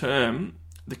long term,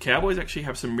 the Cowboys actually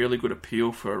have some really good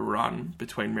appeal for a run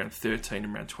between round 13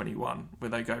 and round 21, where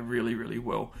they go really, really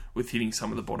well with hitting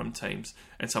some of the bottom teams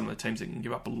and some of the teams that can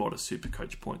give up a lot of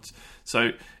Supercoach points.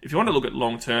 So if you want to look at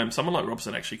long term, someone like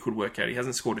Robson actually could work out. He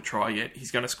hasn't scored a try yet.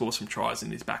 He's going to score some tries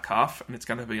in his back half, and it's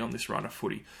going to be on this run of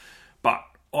footy. But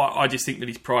I just think that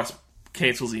his price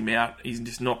cancels him out. He's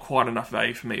just not quite enough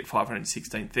value for me at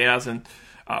 516,000.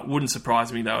 Wouldn't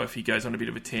surprise me, though, if he goes on a bit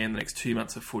of a tear in the next 2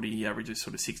 months of footy. He averages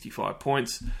sort of 65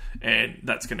 points, and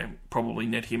that's going to probably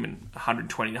net him in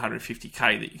 120 to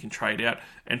 150k that you can trade out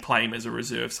and play him as a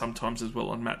reserve sometimes as well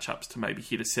on matchups to maybe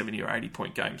hit a 70 or 80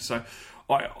 point game. So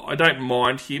I don't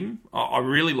mind him. I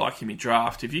really like him in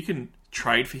draft. If you can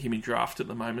trade for him in draft at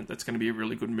the moment, that's going to be a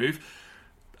really good move.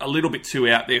 A little bit too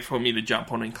out there for me to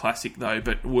jump on in Classic, though,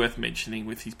 but worth mentioning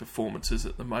with his performances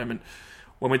at the moment.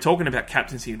 When we're talking about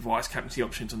captaincy advice, captaincy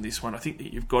options on this one, I think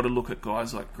that you've got to look at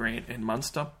guys like Grant and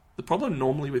Munster. The problem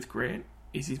normally with Grant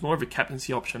is he's more of a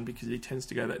captaincy option because he tends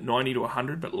to go that 90 to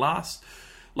 100, but last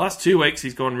 2 weeks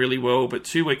he's gone really well, but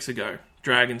 2 weeks ago,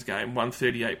 Dragons game,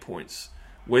 138 points.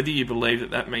 Whether you believe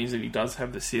that means that he does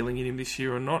have the ceiling in him this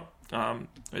year or not,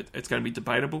 it's going to be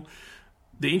debatable.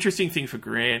 The interesting thing for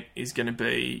Grant is going to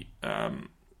be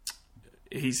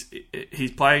he's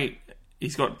playing.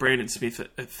 He's got Brandon Smith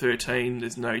at 13.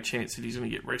 There's no chance that he's going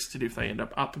to get rested if they end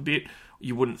up a bit.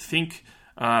 You wouldn't think.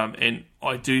 And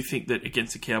I do think that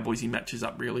against the Cowboys he matches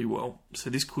up really well. So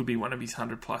this could be one of his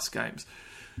 100-plus games.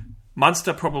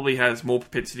 Munster probably has more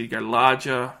propensity to go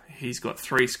larger. He's got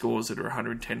 3 scores that are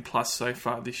 110-plus so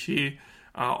far this year.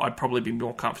 I'd probably be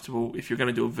more comfortable if you're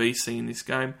going to do a VC in this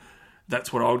game.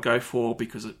 That's what I would go for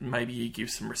because maybe he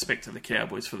gives some respect to the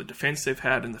Cowboys for the defence they've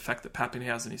had and the fact that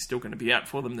Pappenhausen is still going to be out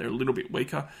for them. They're a little bit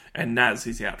weaker, and Naz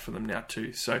is out for them now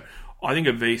too. So I think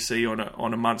a VC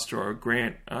on a Munster or a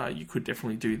Grant, you could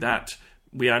definitely do that.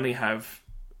 We only have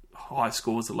high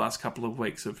scores the last couple of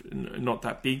weeks of not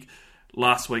that big.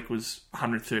 Last week was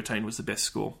 113 was the best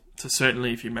score. So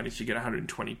certainly if you manage to get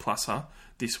 120 pluser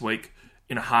this week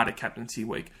in a harder captaincy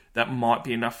week, that might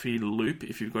be enough for you to loop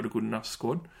if you've got a good enough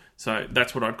squad. So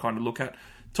that's what I'd kind of look at.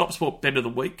 Top Sport bet of the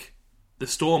week. The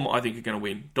Storm, I think, are going to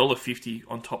win. $1.50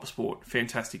 on Top Sport.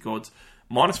 Fantastic odds.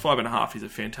 -5.5 is a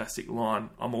fantastic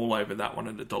line. I'm all over that one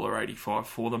at $1.85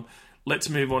 for them. Let's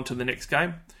move on to the next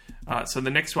game. So the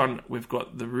next one, we've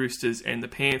got the Roosters and the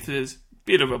Panthers.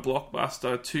 Bit of a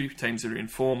blockbuster. 2 teams that are in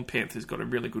form. Panthers got a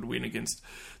really good win against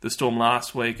the Storm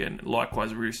last week, and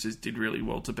likewise Roosters did really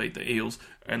well to beat the Eels.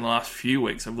 And the last few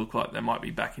weeks have looked like they might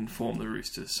be back in form, the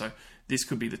Roosters. So this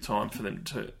could be the time for them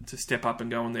to step up and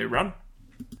go on their run.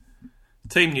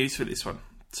 Team news for this one.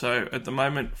 So at the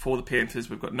moment, for the Panthers,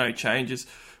 we've got no changes.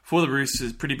 For the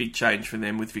Roosters, pretty big change for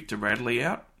them with Victor Radley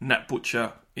out. Nat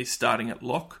Butcher is starting at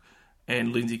lock,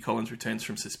 and Lindsay Collins returns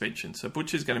from suspension. So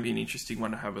Butcher's going to be an interesting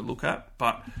one to have a look at.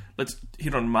 But let's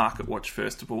hit on market watch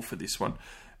first of all for this one.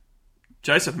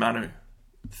 Joseph Manu,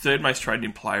 third most traded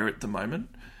in player at the moment.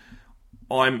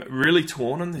 I'm really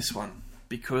torn on this one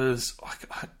because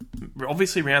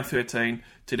obviously round 13,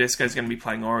 Tedesco's going to be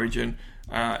playing Origin.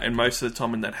 And most of the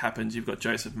time when that happens, you've got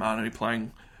Joseph Manu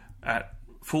playing at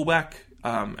fullback,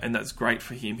 and that's great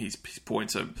for him. His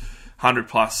points are 100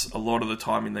 plus a lot of the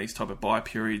time in these type of bye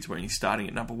periods when he's starting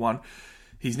at number 1.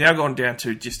 He's now gone down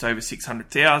to just over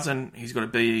 600,000. He's got a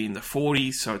BE in the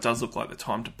 40s, so it does look like the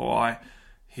time to buy.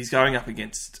 He's going up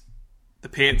against the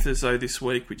Panthers, though, this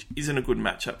week, which isn't a good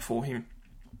matchup for him.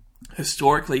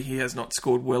 Historically, he has not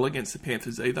scored well against the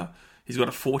Panthers either. He's got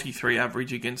a 43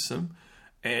 average against them.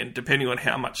 And depending on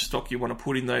how much stock you want to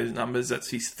put in those numbers,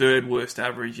 that's his third worst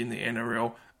average in the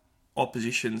NRL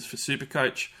oppositions for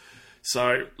Supercoach.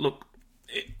 So, look,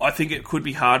 I think it could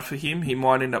be hard for him. He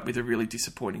might end up with a really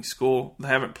disappointing score. They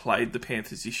haven't played the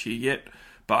Panthers this year yet,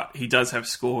 but he does have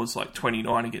scores like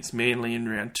 29 against Manly in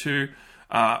round 2.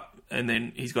 And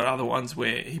then he's got other ones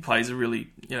where he plays a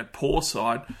really poor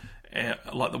side,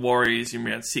 like the Warriors in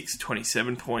round 6,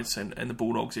 27 points, and the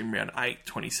Bulldogs in round 8,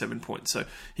 27 points. So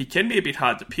he can be a bit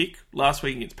hard to pick. Last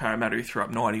week against Parramatta, he threw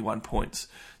up 91 points.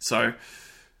 So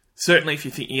certainly if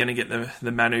you think you're going to get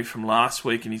the Manu from last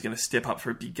week and he's going to step up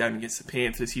for a big game against the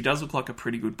Panthers, he does look like a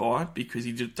pretty good buy, because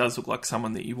he does look like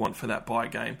someone that you want for that buy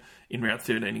game in round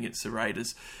 13 against the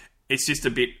Raiders. It's just a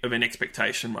bit of an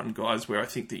expectation one, guys, where I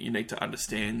think that you need to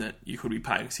understand that you could be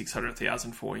paying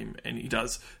 600,000 for him, and he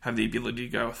does have the ability to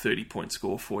go a 30-point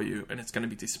score for you, and it's going to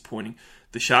be disappointing.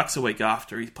 The Sharks a week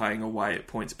after, he's playing away at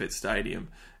PointsBet Stadium,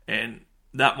 and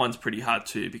that one's pretty hard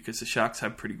too, because the Sharks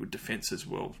have pretty good defence as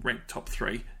well, ranked top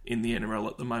 3 in the NRL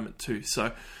at the moment too.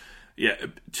 So, yeah,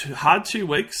 hard 2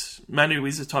 weeks. Manu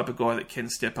is the type of guy that can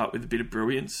step up with a bit of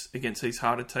brilliance against these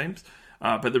harder teams.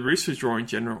 But the Roosters draw in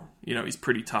general, is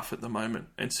pretty tough at the moment,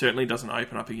 and certainly doesn't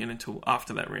open up again until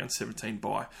after that round 17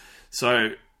 bye. So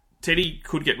Teddy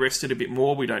could get rested a bit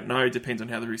more. We don't know. Depends on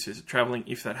how the Roosters are travelling.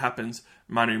 If that happens,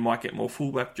 Manu might get more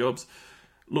fullback jobs.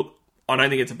 Look, I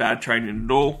don't think it's a bad trade-in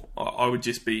at all. I would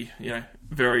just be,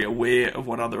 very aware of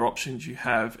what other options you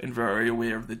have, and very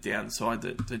aware of the downside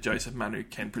that Joseph Manu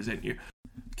can present you.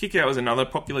 Kikau is another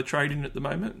popular trade-in at the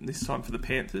moment, this time for the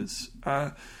Panthers.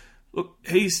 Look,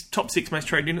 he's top 6 most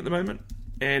traded in at the moment,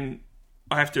 and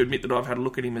I have to admit that I've had a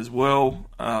look at him as well.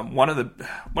 One of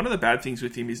the bad things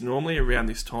with him is normally around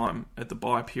this time at the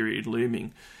buy period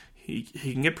looming, he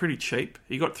can get pretty cheap.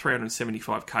 He got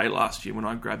 375k last year when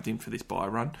I grabbed him for this buy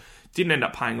run. Didn't end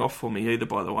up paying off for me either,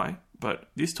 by the way. But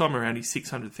this time around, he's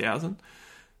 600,000.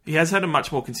 He has had a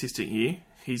much more consistent year.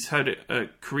 He's had a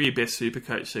career best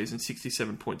Supercoach season,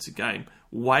 67 points a game.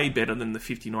 Way better than the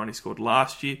 59 he scored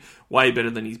last year. Way better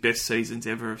than his best seasons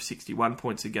ever of 61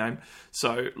 points a game.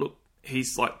 So, look,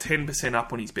 he's like 10%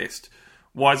 up on his best.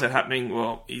 Why is that happening?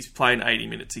 Well, he's playing 80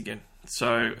 minutes again.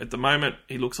 So, at the moment,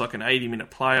 he looks like an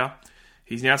 80-minute player.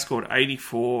 He's now scored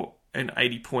 84 and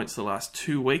 80 points the last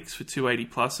 2 weeks for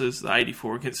 280 pluses. The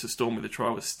 84 against the Storm with a try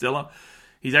was stellar.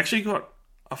 He's actually got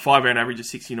a 5-round average of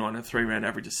 69 and a 3-round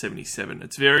average of 77.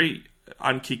 It's very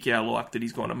un-Kikau-like that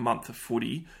he's gone a month of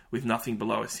footy with nothing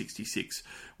below a 66.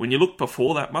 When you look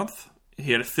before that month,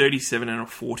 he had a 37 and a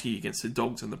 40 against the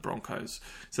Dogs and the Broncos.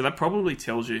 So that probably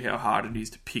tells you how hard it is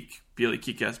to pick Billy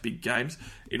Kikau's big games.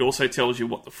 It also tells you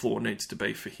what the floor needs to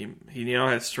be for him. He now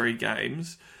has 3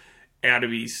 games out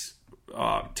of his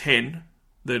 10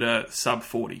 that are sub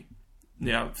 40.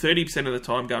 Now, 30% of the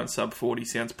time going sub 40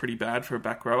 sounds pretty bad for a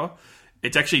back rower.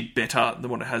 It's actually better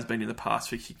than what it has been in the past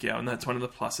for Kikau, and that's one of the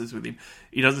pluses with him.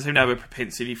 He doesn't seem to have a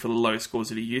propensity for the low scores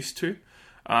that he used to.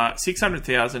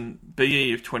 600,000,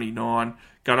 BE of 29,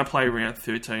 going to play round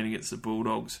 13 against the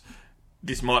Bulldogs.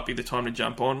 This might be the time to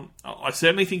jump on. I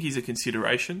certainly think he's a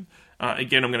consideration.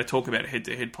 Again, I'm going to talk about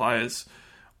head-to-head players.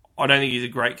 I don't think he's a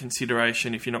great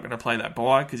consideration if you're not going to play that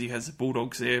bye, because he has the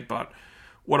Bulldogs there. But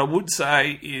what I would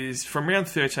say is from round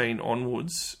 13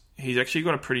 onwards, he's actually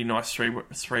got a pretty nice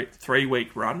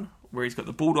three-week run where he's got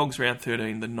the Bulldogs round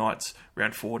 13, the Knights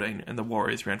round 14, and the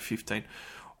Warriors round 15.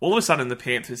 All of a sudden, the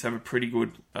Panthers have a pretty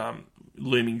good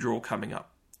looming draw coming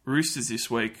up. Roosters this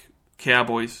week,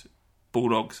 Cowboys,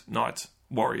 Bulldogs, Knights,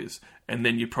 Warriors, and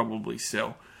then you probably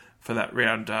sell for that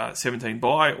round 17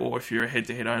 bye, or if you're a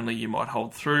head-to-head only, you might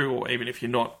hold through, or even if you're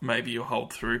not, maybe you'll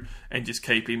hold through and just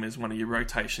keep him as one of your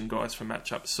rotation guys for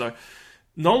matchups. So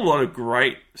not a lot of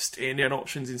great standout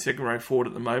options in second row forward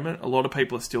at the moment. A lot of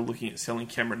people are still looking at selling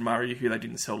Cameron Murray, who they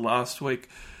didn't sell last week.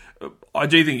 I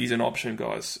do think he's an option,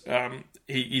 guys.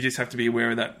 You just have to be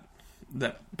aware of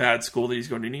that bad score that he's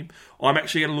got in him. I'm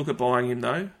actually going to look at buying him,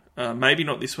 though. Maybe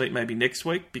not this week, maybe next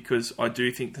week, because I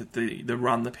do think that the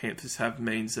run the Panthers have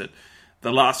means that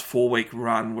the last 4-week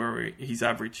run where he's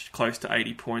averaged close to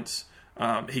 80 points,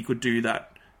 he could do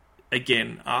that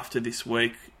again after this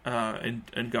week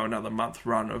and go another month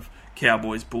run of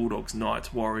Cowboys, Bulldogs,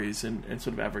 Knights, Warriors, and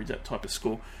sort of average that type of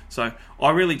score. So I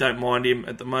really don't mind him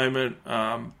at the moment.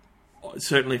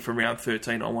 Certainly from round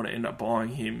 13, I want to end up buying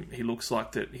him. He looks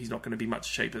like that he's not going to be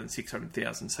much cheaper than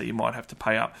 600,000, so you might have to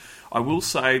pay up. I will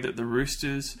say that the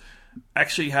Roosters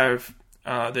actually have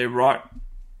their right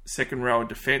second row of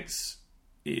defence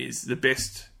is the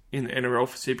best in the NRL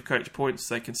for Supercoach points.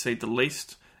 They concede the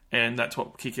least, and that's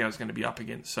what Kikau is going to be up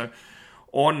against. So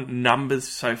on numbers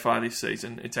so far this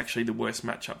season, it's actually the worst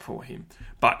matchup for him.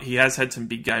 But he has had some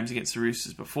big games against the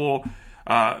Roosters before.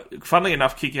 Funnily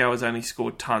enough, Kikau has only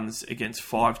scored tons against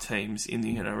 5 teams in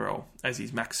the NRL as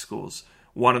his max scores.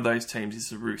 One of those teams is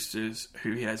the Roosters,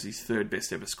 who he has his third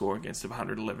best ever score against of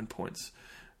 111 points.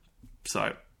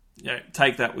 So,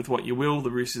 take that with what you will. The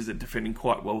Roosters are defending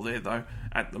quite well there, though,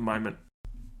 at the moment.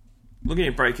 Looking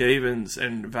at break-evens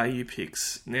and value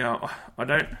picks, now,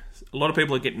 a lot of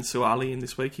people are getting Suaalii in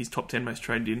this week. He's top 10 most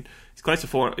traded in. He's close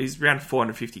to he's around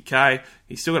 450k.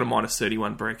 He's still got a minus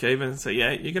 31 break-even. So,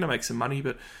 yeah, you're going to make some money.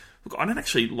 But, look, I don't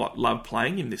actually love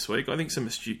playing him this week. I think some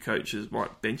astute coaches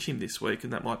might bench him this week,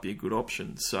 and that might be a good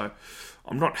option. So,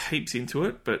 I'm not heaps into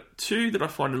it. But 2 that I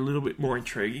find a little bit more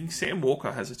intriguing. Sam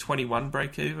Walker has a 21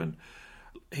 break-even.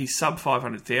 He's sub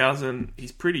 500,000.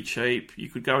 He's pretty cheap. You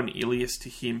could go an Ilias to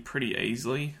him pretty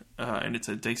easily, and it's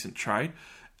a decent trade.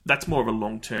 That's more of a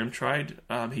long-term trade.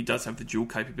 He does have the dual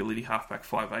capability, halfback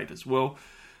 5'8" as well.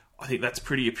 I think that's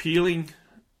pretty appealing.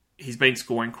 He's been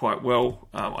scoring quite well.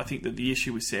 I think that the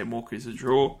issue with Sam Walker is a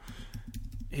draw.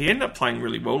 He ended up playing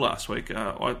really well last week.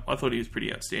 I thought he was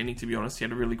pretty outstanding, to be honest. He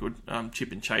had a really good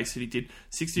chip and chase that he did.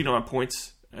 69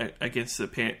 points against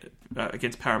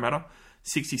Parramatta.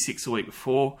 66 the week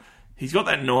before. He's got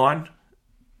that 9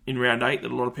 in round 8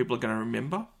 that a lot of people are going to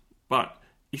remember. But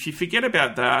if you forget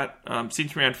about that,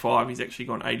 since round 5, he's actually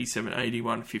gone 87,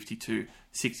 81, 52,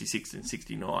 66 and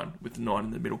 69 with the 9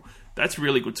 in the middle. That's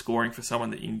really good scoring for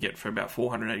someone that you can get for about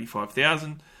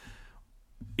 485,000.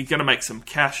 He's going to make some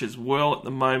cash as well at the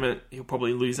moment. He'll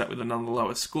probably lose that with another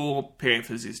lower score.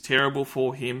 Panthers is terrible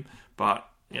for him. But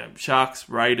Sharks,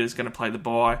 Raiders going to play the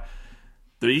bye.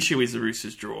 The issue is the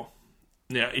Roosters draw.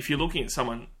 Now, if you're looking at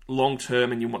someone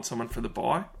long-term and you want someone for the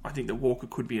buy, I think that Walker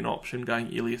could be an option, going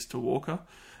Ilias to Walker.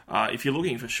 If you're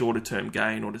looking for shorter-term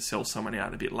gain or to sell someone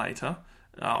out a bit later,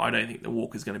 I don't think that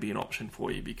Walker's going to be an option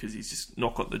for you because he's just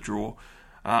not got the draw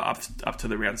up to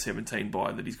the round 17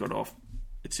 buy that he's got off.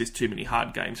 It's just too many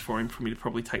hard games for me to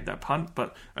probably take that punt.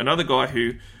 But another guy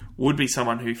who would be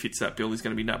someone who fits that bill is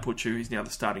going to be Nat Butcher, who's now the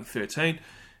starting 13.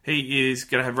 He is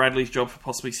going to have Radley's job for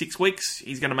possibly 6 weeks.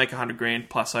 He's going to make $100,000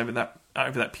 plus over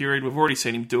that period. We've already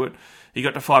seen him do it. He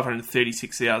got to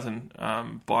 536,000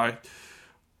 by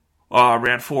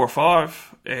round 4 or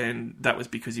 5, and that was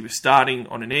because he was starting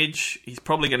on an edge. He's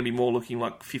probably going to be more looking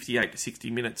like 58 to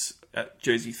 60 minutes at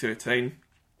jersey 13.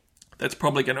 That's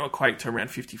probably going to equate to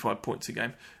around 55 points a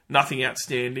game. Nothing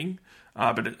outstanding,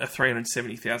 but a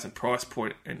 370,000 price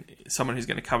point, and someone who's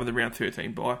going to cover the round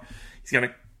 13 buy. He's going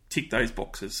to tick those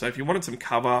boxes. So if you wanted some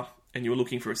cover and you were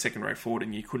looking for a second row forward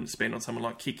and you couldn't spend on someone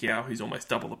like Kikau, who's almost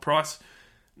double the price,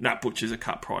 Nat Butcher's a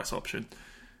cut price option.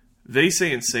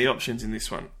 VC and C options in this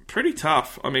one, pretty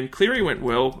tough. I mean, Cleary went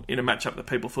well in a matchup that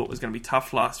people thought was going to be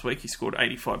tough last week. He scored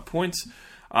 85 points.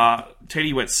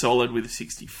 Teddy went solid with a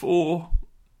 64.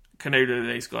 Can either of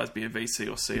these guys be a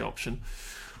VC or C option?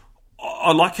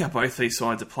 I like how both these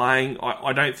sides are playing.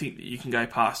 I don't think that you can go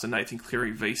past a Nathan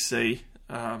Cleary VC.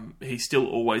 He's still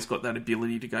always got that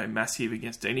ability to go massive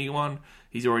against anyone.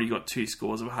 He's already got 2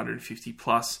 scores of 150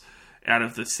 plus out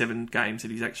of the 7 games that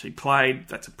he's actually played.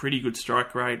 That's a pretty good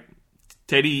strike rate.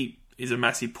 Teddy is a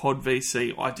massive pod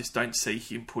VC. I just don't see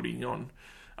him putting on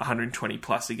 120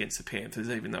 plus against the Panthers,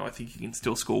 even though I think he can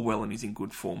still score well and he's in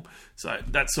good form. So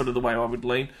that's sort of the way I would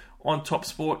lean. On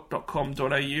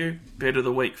topsport.com.au, bet of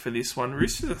the week for this one.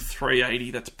 Roosters are 380.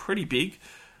 That's pretty big.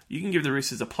 You can give the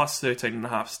Roosters a plus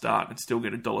 13.5 start and still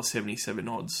get $1.77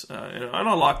 odds. And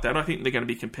I like that. I think they're going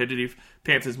to be competitive.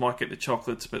 Panthers might get the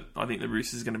chocolates, but I think the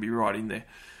Roosters are going to be right in there.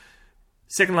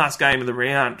 Second last game of the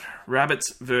round,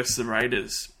 Rabbits versus the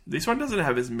Raiders. This one doesn't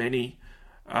have as many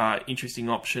interesting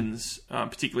options,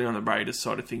 particularly on the Raiders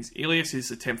side of things. Ilias is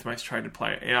the 10th most traded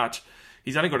player out.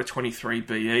 He's only got a 23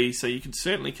 BE, so you can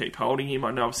certainly keep holding him.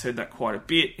 I know I've said that quite a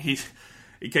bit. He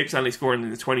keeps only scoring in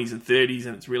the 20s and 30s,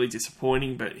 and it's really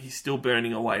disappointing, but he's still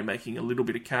burning away, making a little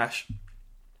bit of cash.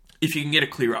 If you can get a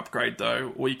clear upgrade,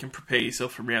 though, or you can prepare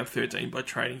yourself for round 13 by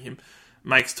trading him,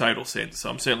 makes total sense.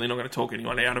 So I'm certainly not going to talk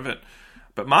anyone out of it.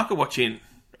 But market watch in.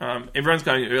 Everyone's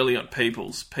going early on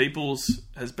Peoples. Peoples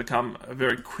has become a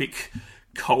very quick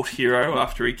cult hero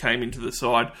after he came into the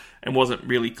side and wasn't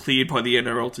really cleared by the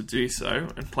NRL to do so,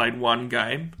 and played one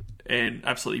game and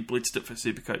absolutely blitzed it for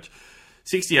Supercoach.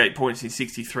 68 points in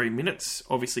 63 minutes.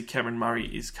 Obviously, Cameron Murray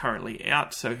is currently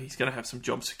out, so he's going to have some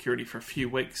job security for a few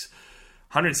weeks.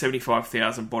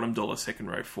 175,000 bottom dollar second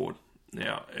row forward.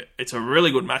 Now, it's a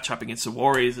really good matchup against the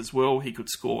Warriors as well. He could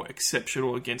score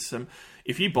exceptional against them.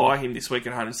 If you buy him this week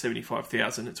at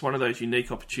 175,000, it's one of those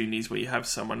unique opportunities where you have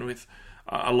someone with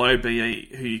a low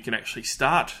BE who you can actually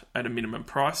start at a minimum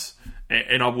price.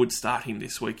 And I would start him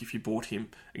this week if you bought him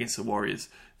against the Warriors.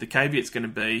 The caveat's going to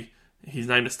be he's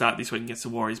named to start this week against the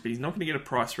Warriors, but he's not going to get a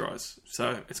price rise.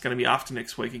 So it's going to be after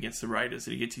next week against the Raiders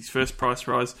that he gets his first price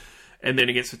rise. And then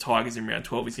against the Tigers in round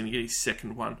 12, he's going to get his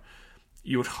second one.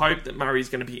 You would hope that Murray's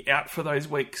going to be out for those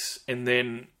weeks, and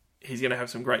then he's going to have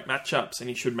some great matchups, and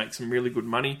he should make some really good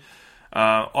money.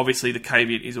 Obviously, the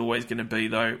caveat is always going to be,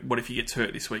 though, what if he gets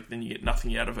hurt this week? Then you get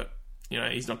nothing out of it.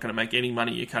 He's not going to make any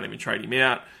money. You can't even trade him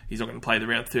out. He's not going to play the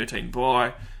round 13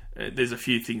 bye. There's a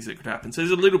few things that could happen. So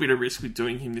there's a little bit of risk with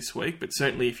doing him this week, but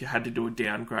certainly if you had to do a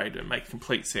downgrade, it makes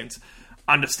complete sense.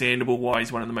 Understandable why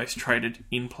he's one of the most traded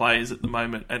in players at the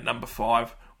moment at number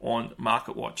 5 on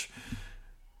Market Watch.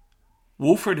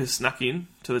 Wolford has snuck in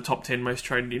to the top 10 most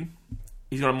traded in.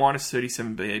 He's got a minus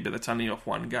 37 BE, but that's only off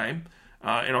one game.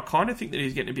 And I kind of think that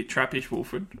he's getting a bit trappish,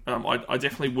 Wolford. I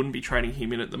definitely wouldn't be trading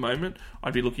him in at the moment.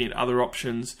 I'd be looking at other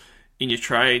options in your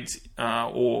trades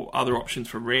or other options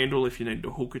for Randall if you need to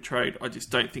hook a trade. I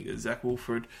just don't think that Zach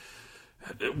Wolford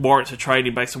warrants a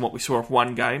trading based on what we saw of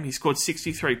one game. He scored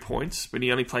 63 points, but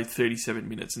he only played 37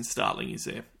 minutes, and Starling is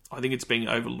there. I think it's being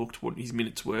overlooked what his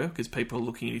minutes were because people are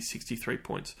looking at his 63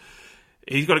 points.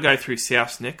 He's got to go through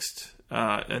Souths next,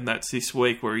 and that's this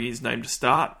week where he is named to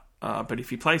start. But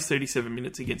if he plays 37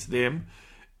 minutes against them,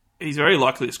 he's very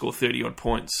likely to score 30-odd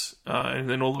points. And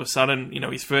then all of a sudden,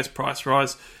 his first price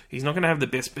rise, he's not going to have the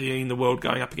best BE in the world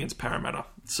going up against Parramatta.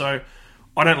 So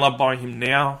I don't love buying him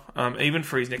now. Even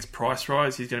for his next price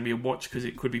rise, he's going to be a watch because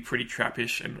it could be pretty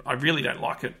trappish. And I really don't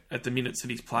like it at the minutes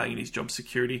that he's playing in his job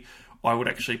security. I would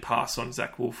actually pass on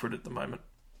Zach Wolford at the moment.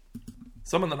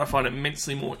 Someone that I find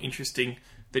immensely more interesting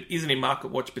that isn't in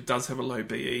Market Watch but does have a low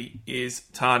BE is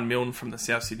Tarn Milne from the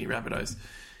South Sydney Rabbitohs.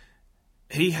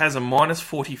 He has a minus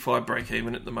 45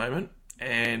 break-even at the moment,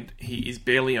 and he is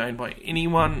barely owned by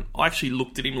anyone. I actually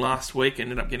looked at him last week,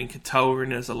 ended up getting Katoa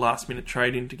in as a last-minute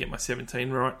trade-in to get my 17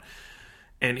 right,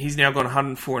 and he's now gone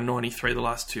 104 and 93 the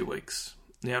last 2 weeks.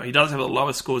 Now, he does have the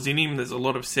lowest scores in him. There's a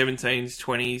lot of 17s,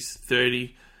 20s,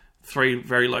 30, 3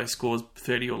 very low scores,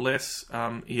 30 or less.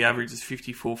 He averages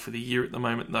 54 for the year at the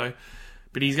moment, though.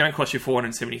 But he's going to cost you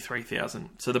 473,000.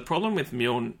 So the problem with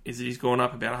Milne is that he's gone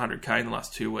up about 100k in the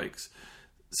last 2 weeks.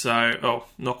 So,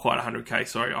 not quite 100k,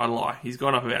 sorry, I lie. He's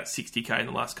gone up about 60k in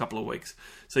the last couple of weeks.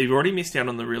 So you've already missed out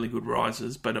on the really good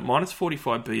rises, but at minus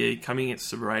 45 BE, coming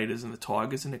against the Raiders and the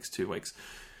Tigers the next 2 weeks,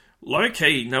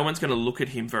 low-key, no one's going to look at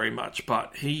him very much,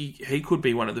 but he could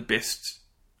be one of the best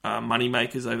money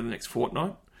makers over the next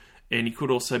fortnight. And he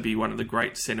could also be one of the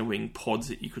great centre wing pods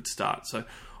that you could start. So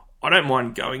I don't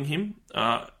mind going him.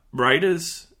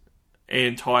 Raiders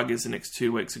and Tigers the next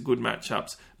 2 weeks are good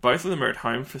matchups. Both of them are at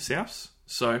home for Souths.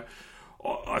 So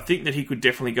I think that he could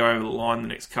definitely go over the line the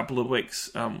next couple of weeks.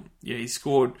 He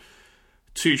scored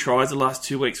 2 tries the last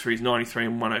 2 weeks for his 93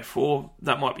 and 104.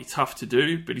 That might be tough to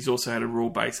do, but he's also had a raw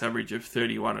base average of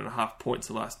 31.5 points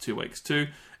the last 2 weeks too.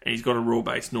 And he's got a raw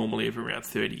base normally of around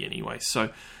 30 anyway.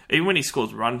 So even when he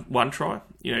scores one try,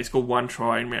 he scored 1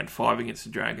 try in round 5 against the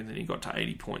Dragons and he got to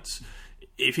 80 points.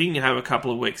 If he can have a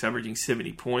couple of weeks averaging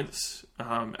 70 points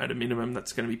at a minimum,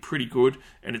 that's going to be pretty good,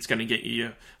 and it's going to get you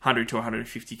 100 to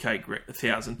 150k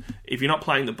 1,000. If you're not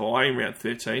playing the bye in round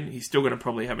 13, he's still going to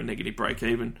probably have a negative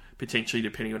break-even, potentially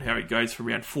depending on how he goes for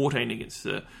round 14 against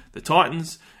the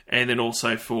Titans, and then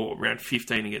also for round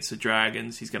 15 against the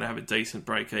Dragons, he's going to have a decent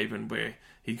break-even where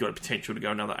he's got a potential to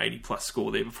go another 80-plus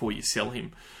score there before you sell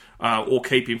him. Or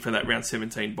keep him for that round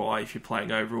 17 buy if you're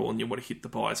playing overall and you want to hit the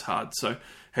buys hard. So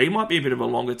he might be a bit of a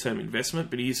longer-term investment,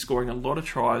 but he is scoring a lot of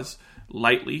tries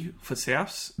lately for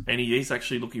Souths, and he is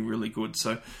actually looking really good.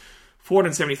 So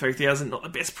 473,000, not the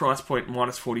best price point,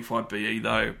 minus 45 BE,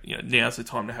 though. Now's the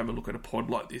time to have a look at a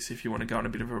pod like this if you want to go on a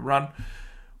bit of a run.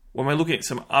 When we're looking at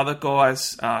some other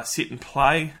guys, sit and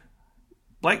play,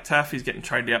 Blake Taaffe is getting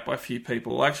traded out by a few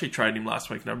people. I actually traded him last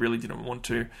week and I really didn't want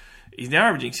to. He's now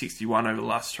averaging 61 over the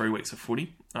last 3 weeks of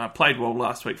footy. Played well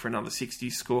last week for another 60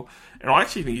 score. And I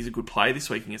actually think he's a good play this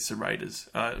week against the Raiders.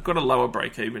 Got a lower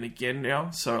break-even again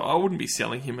now, so I wouldn't be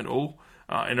selling him at all.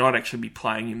 And I'd actually be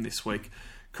playing him this week.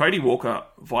 Cody Walker,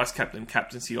 vice-captain,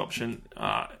 captaincy option.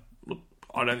 Look,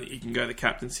 I don't think he can go the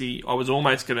captaincy. I was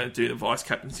almost going to do the vice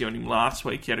captaincy on him last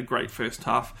week. He had a great first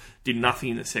half, did nothing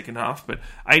in the second half, but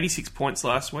 86 points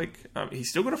last week. He's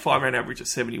still got a 5-round average of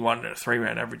 71 and a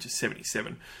 3-round average of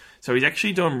 77. So he's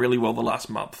actually doing really well the last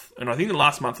month. And I think the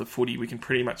last month of footy, we can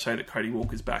pretty much say that Cody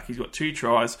Walker's back. He's got 2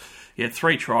 tries. He had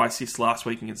 3 try assists last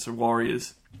week against the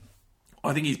Warriors.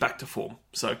 I think he's back to form.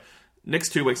 So next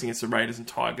 2 weeks against the Raiders and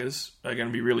Tigers are going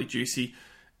to be really juicy.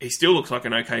 He still looks like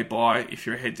an okay buy if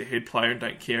you're a head-to-head player and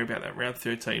don't care about that round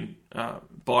 13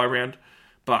 buy round.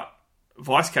 But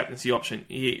vice-captaincy option,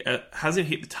 he hasn't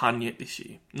hit the ton yet this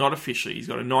year. Not officially. He's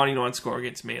got a 99 score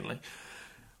against Manly.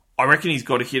 I reckon he's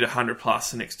got to hit 100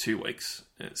 plus the next 2 weeks.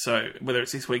 So whether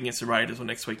it's this week against the Raiders or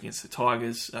next week against the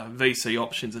Tigers, VC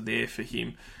options are there for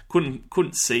him.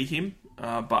 Couldn't see him,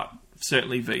 but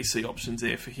certainly VC options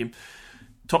there for him.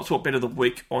 Top sport bet of the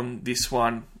week on this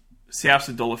one. South's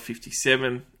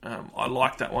 $1.57. I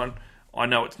like that one. I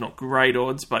know it's not great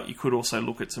odds, but you could also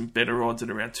look at some better odds at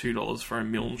around $2 for a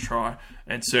Milne try,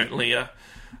 and certainly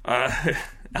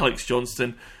Alex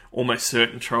Johnston almost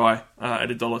certain try at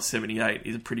 $1.78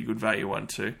 is a pretty good value one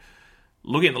too.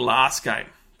 Looking at the last game,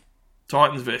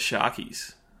 Titans versus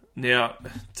Sharkies. Now,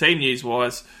 team news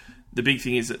wise, the big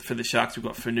thing is that for the Sharks we've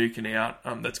got Finucane out.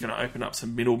 That's going to open up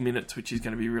some middle minutes, which is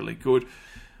going to be really good.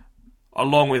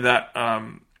 Along with that,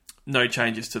 no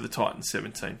changes to the Titans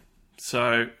 17.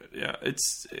 So yeah,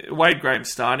 it's Wade Graham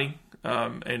starting,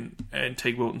 and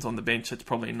Teague Wilton's on the bench. That's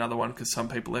probably another one because some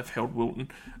people have held Wilton.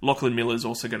 Lachlan Miller's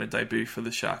also going to debut for the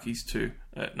Sharkies too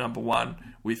at number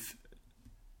 1, with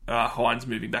Hines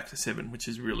moving back to 7, which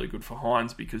is really good for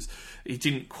Hines because he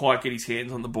didn't quite get his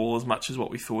hands on the ball as much as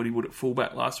what we thought he would at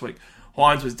fullback last week.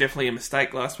 Hines was definitely a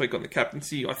mistake last week on the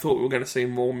captaincy. I thought we were going to see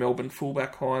more Melbourne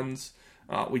fullback Hines.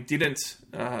 We didn't,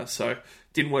 so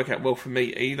didn't work out well for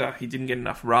me either. He didn't get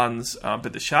enough runs,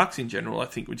 but the Sharks in general, I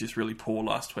think, were just really poor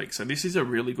last week. So this is a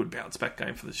really good bounce-back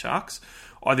game for the Sharks.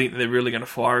 I think they're really going to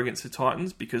fire against the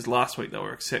Titans because last week they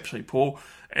were exceptionally poor,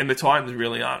 and the Titans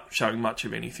really aren't showing much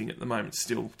of anything at the moment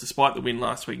still. Despite the win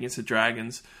last week against the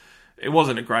Dragons, it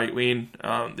wasn't a great win.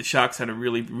 The Sharks had a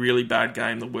really, really bad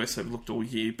game, the worst they've looked all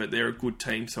year, but they're a good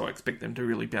team, so I expect them to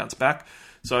really bounce back.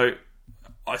 So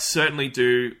I certainly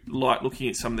do like looking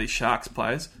at some of these Sharks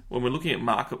players. When we're looking at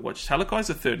Market Watch, Talakai's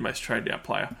the 3rd most traded out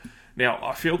player. Now,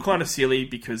 I feel kind of silly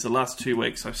because the last 2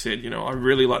 weeks I've said, I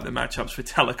really like the matchups for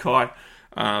Talakai,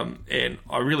 and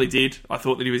I really did. I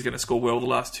thought that he was going to score well the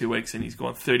last 2 weeks, and he's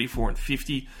gone 34 and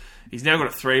 50. He's now got a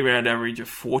 3-round average of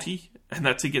 40, and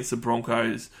that's against the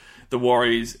Broncos, the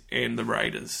Warriors, and the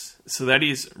Raiders. So that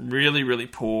is really, really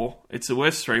poor. It's the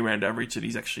worst 3-round average that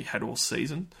he's actually had all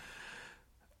season.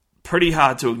 Pretty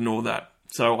hard to ignore that.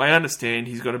 So I understand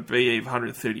he's got a BE of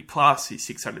 130 plus. He's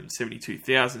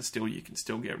 672,000. Still, you can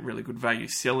still get really good value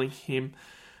selling him.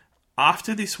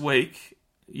 After this week,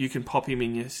 you can pop him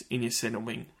in your centre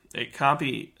wing. It can't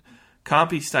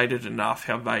be stated enough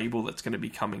how valuable that's going to be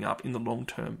coming up in the long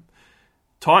term.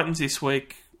 Titans this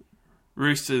week,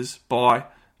 Roosters bye.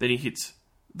 Then he hits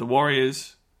the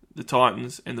Warriors, the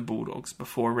Titans, and the Bulldogs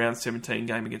before a round 17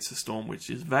 game against the Storm,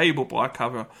 which is valuable buy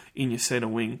cover in your centre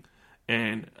wing,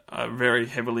 and a very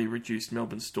heavily reduced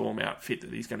Melbourne Storm outfit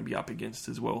that he's going to be up against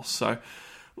as well. So,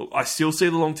 look, I still see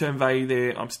the long-term value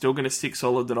there. I'm still going to stick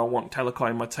solid that I want Talakai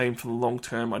in my team for the long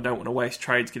term. I don't want to waste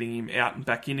trades getting him out and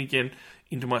back in again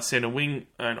into my centre wing,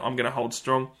 and I'm going to hold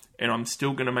strong. And I'm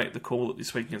still going to make the call that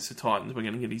this week against the Titans, we're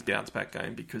going to get his bounce-back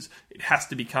game because it has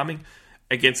to be coming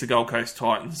against the Gold Coast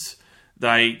Titans.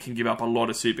 They can give up a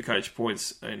lot of Supercoach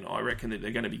points, and I reckon that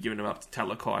they're going to be giving them up to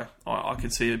Talakai. I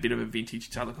can see a bit of a vintage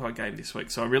Talakai game this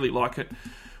week, so I really like it.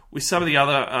 With some of the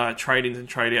other trade-ins and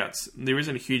trade-outs, there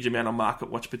isn't a huge amount of market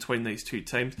watch between these two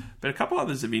teams, but a couple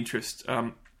others of interest.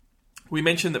 We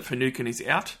mentioned that Finucane is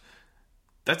out.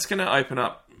 That's going to open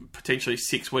up potentially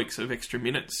 6 weeks of extra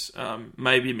minutes.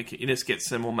 Maybe McInnes gets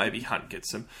them, or maybe Hunt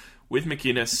gets them. With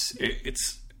McInnes,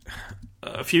 it's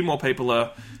a few more people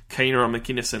are keener on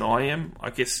McInnes than I am. I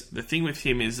guess the thing with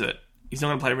him is that he's not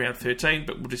going to play around 13,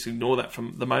 but we'll just ignore that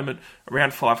from the moment.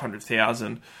 Around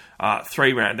 500,000,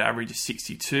 3-round average is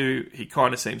 62. He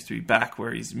kind of seems to be back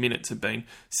where his minutes have been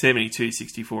 72,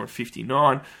 64, and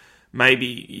 59. Maybe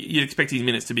you'd expect his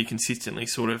minutes to be consistently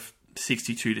sort of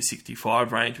 62 to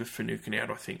 65 range with Finucane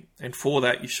out, I think. And for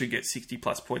that, you should get 60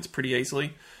 plus points pretty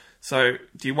easily. So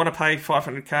do you want to pay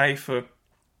 500k for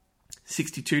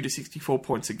 62 to 64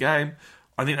 points a game?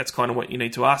 I think that's kind of what you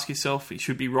need to ask yourself. He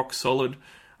should be rock solid.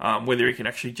 Whether he can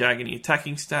actually jag any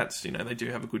attacking stats, they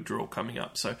do have a good draw coming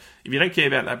up. So if you don't care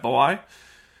about that buy,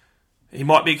 he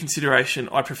might be a consideration.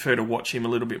 I prefer to watch him a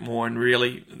little bit more, and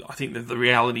really, I think that the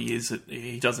reality is that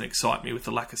he doesn't excite me with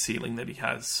the lack of ceiling that he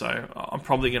has, so I'm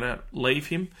probably going to leave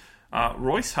him.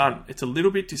 Royce Hunt, it's a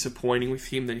little bit disappointing with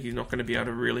him that he's not going to be able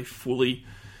to really fully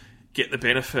get the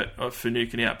benefit of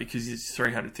Finucane out because he's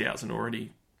 300,000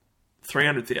 already.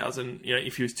 300,000,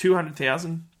 if he was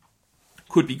 200,000,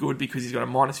 could be good because he's got a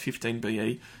minus 15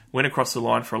 BE, went across the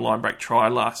line for a line break try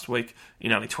last week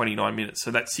in only 29 minutes.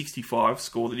 So that 65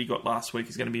 score that he got last week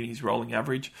is going to be his rolling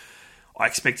average. I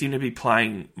expect him to be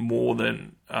playing more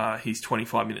than his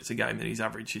 25 minutes a game that he's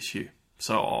averaged this year.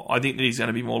 So I think that he's going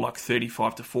to be more like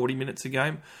 35 to 40 minutes a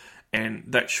game, and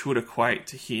that should equate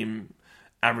to him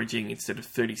averaging, instead of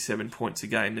 37 points a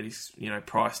game that he's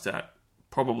priced at,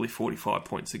 probably 45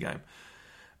 points a game.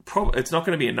 It's not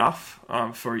going to be enough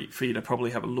for you to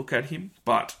probably have a look at him,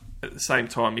 but at the same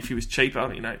time, if he was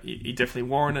cheaper, he definitely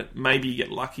warrant it. Maybe you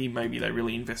get lucky, maybe they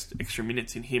really invest extra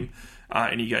minutes in him,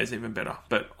 and he goes even better.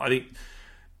 But I think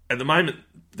at the moment,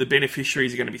 the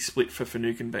beneficiaries are going to be split for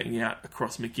Finucane being out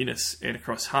across McGuinness and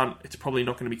across Hunt. It's probably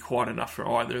not going to be quite enough for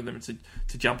either of them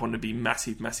to jump on to be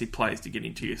massive players to get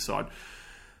into your side.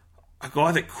 A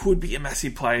guy that could be a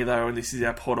massive player, though, and this is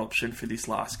our pod option for this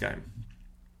last game.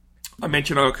 I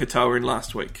mentioned I got Katoa in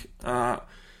last week. Sione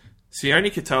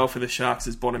Katoa for the Sharks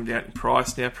has bottomed out in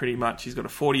price now pretty much. He's got a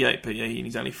 48 PE and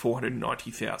he's only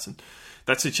 490,000.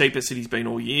 That's the cheapest that he's been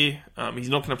all year. He's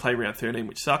not going to play round 13,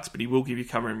 which sucks, but he will give you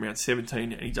cover in round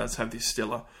 17, and he does have this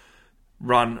stellar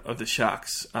run of the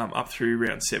Sharks up through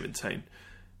round 17.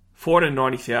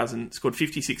 490,000, scored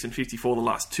 56 and 54 the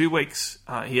last 2 weeks.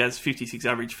 He has 56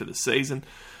 average for the season,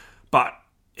 but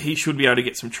he should be able to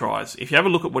get some tries. If you have a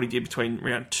look at what he did between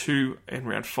round 2 and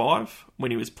round 5,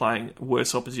 when he was playing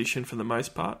worse opposition for the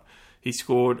most part, he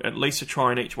scored at least a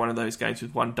try in each one of those games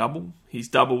with one double. His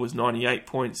double was 98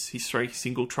 points. His 3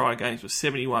 single try games were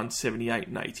 71, 78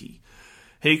 and 80.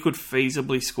 He could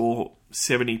feasibly score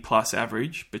 70 plus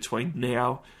average between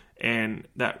now and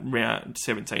that round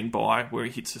 17 bye where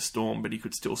he hits the Storm, but he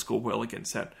could still score well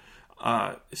against that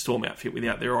Storm outfit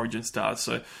without their origin stars.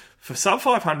 So for sub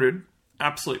 500,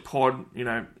 absolute pod,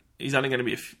 he's only going to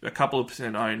be a couple of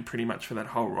percent owned pretty much for that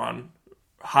whole run.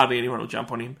 Hardly anyone will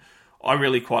jump on him. I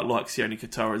really quite like Sione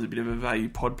Katoa as a bit of a value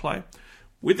pod play.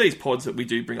 With these pods that we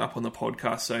do bring up on the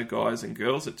podcast, so guys and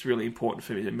girls, it's really important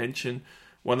for me to mention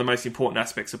one of the most important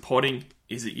aspects of podding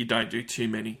is that you don't do too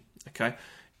many, okay?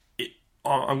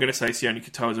 I'm going to say Sione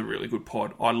Katoa is a really good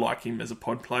pod. I like him as a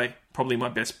pod play. Probably my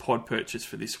best pod purchase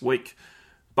for this week.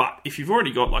 But if you've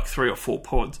already got like 3 or 4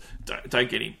 pods, don't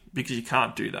get him, because you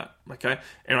can't do that, okay?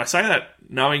 And I say that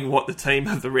knowing what the team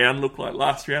of the round looked like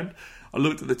last round. I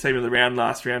looked at the team of the round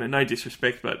last round, and no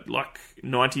disrespect, but like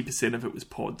 90% of it was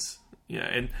pods.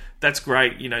 And that's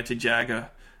great, to jag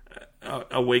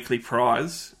a weekly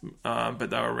prize, but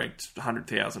they were ranked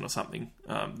 100,000 or something.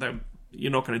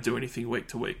 You're not going to do anything week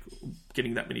to week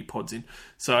getting that many pods in.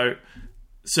 So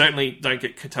certainly don't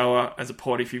get Katoa as a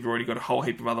pod if you've already got a whole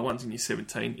heap of other ones in your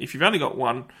 17. If you've only got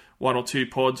one or two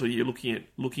pods, or you're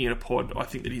looking at a pod, I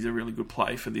think that he's a really good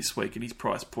play for this week at his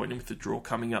price point and with the draw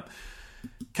coming up.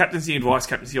 Captaincy advice,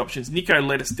 captaincy options. Nico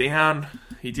let us down.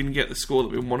 He didn't get the score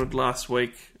that we wanted last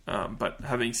week. But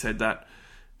having said that,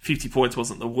 50 points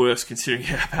wasn't the worst considering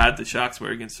how bad the Sharks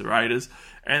were against the Raiders.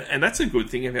 And that's a good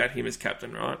thing about him as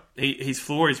captain, right? His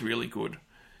floor is really good.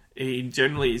 He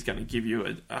generally is going to give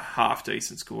you a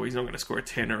half-decent score. He's not going to score a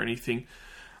 10 or anything.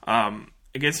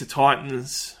 Against the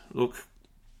Titans, look,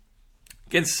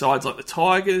 against sides like the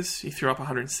Tigers, he threw up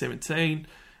 117.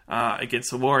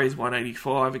 Against the Warriors,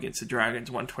 185. Against the Dragons,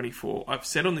 124. I've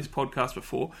said on this podcast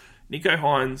before, Nicho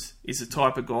Hynes is the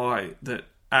type of guy that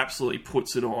absolutely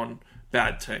puts it on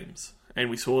bad teams. And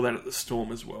we saw that at the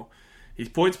Storm as well. His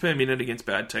points per minute against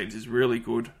bad teams is really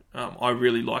good. I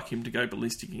really like him to go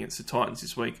ballistic against the Titans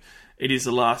this week. It is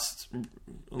the last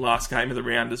game of the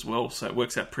round as well, so it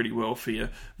works out pretty well for your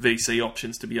VC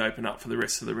options to be open up for the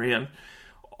rest of the round.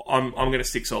 I'm going to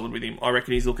stick solid with him. I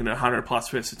reckon he's looking at 100 plus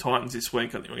versus the Titans this week.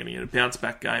 I think we're going to get a bounce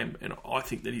back game, and I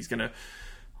think that he's going to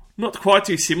not quite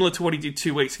too similar to what he did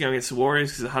 2 weeks ago against the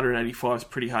Warriors, because 185 is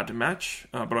pretty hard to match.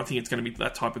 But I think it's going to be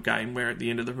that type of game where at the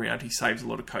end of the round he saves a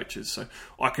lot of coaches. So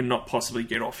I cannot possibly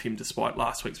get off him despite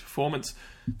last week's performance.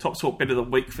 Top sport bet of the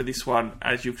week for this one,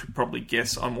 as you could probably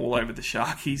guess, I'm all over the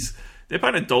Sharkies. They're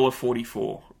paying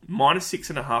 $1.44, minus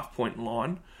 6.5 point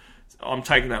line. I'm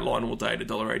taking that line all day to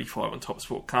 $1.85 on Top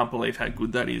Sport. Can't believe how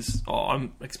good that is.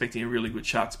 I'm expecting a really good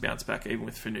Sharks bounce back, even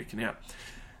with Finucane out.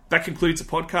 that concludes the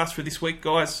podcast for this week,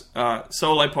 guys.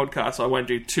 Solo podcasts I won't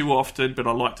do too often, but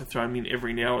I like to throw them in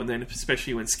every now and then,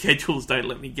 especially when schedules don't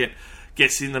let me get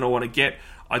guests in that I want to get.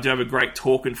 I do have a great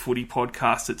Talkin' Footy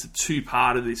podcast. It's a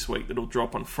two-parter this week that'll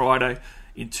drop on Friday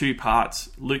in 2 parts.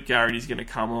 Luke Garrett is going to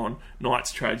come on,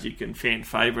 Knights Tragic and fan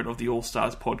favourite of the All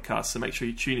Stars podcast, so make sure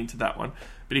you tune into that one.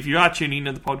 But if you are tuning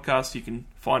into the podcast, you can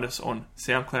find us on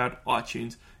SoundCloud,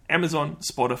 iTunes, Amazon,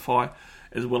 Spotify,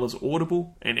 as well as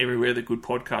Audible, and everywhere that good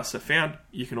podcasts are found.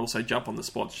 You can also jump on the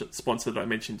sponsor that I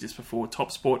mentioned just before,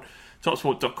 TopSport,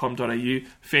 topsport.com.au,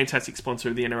 fantastic sponsor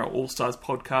of the NRL All-Stars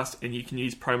podcast, and you can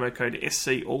use promo code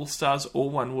SC All-Stars, all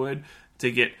one word,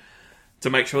 to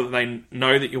make sure that they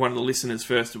know that you're one of the listeners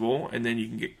first of all, and then you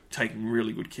can get taken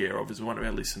really good care of as one of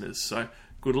our listeners. So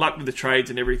good luck with the trades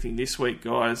and everything this week,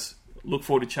 guys. Look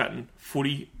forward to chatting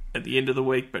footy at the end of the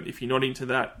week, but if you're not into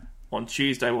that, on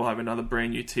Tuesday, we'll have another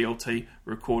brand new TLT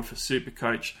record for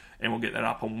Supercoach, and we'll get that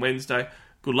up on Wednesday.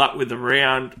 Good luck with the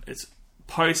round. It's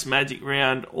post-Magic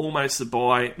round, almost the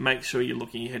bye. Make sure you're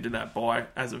looking ahead to that bye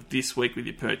as of this week with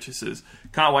your purchases.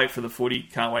 Can't wait for the footy.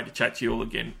 Can't wait to chat to you all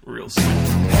again real soon.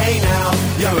 Hey now,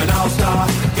 you're an all-star.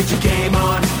 Get your game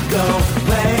on, go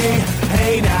play.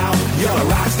 Hey now, you're a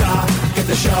rock star. Get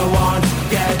the show on,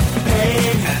 get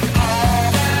paid.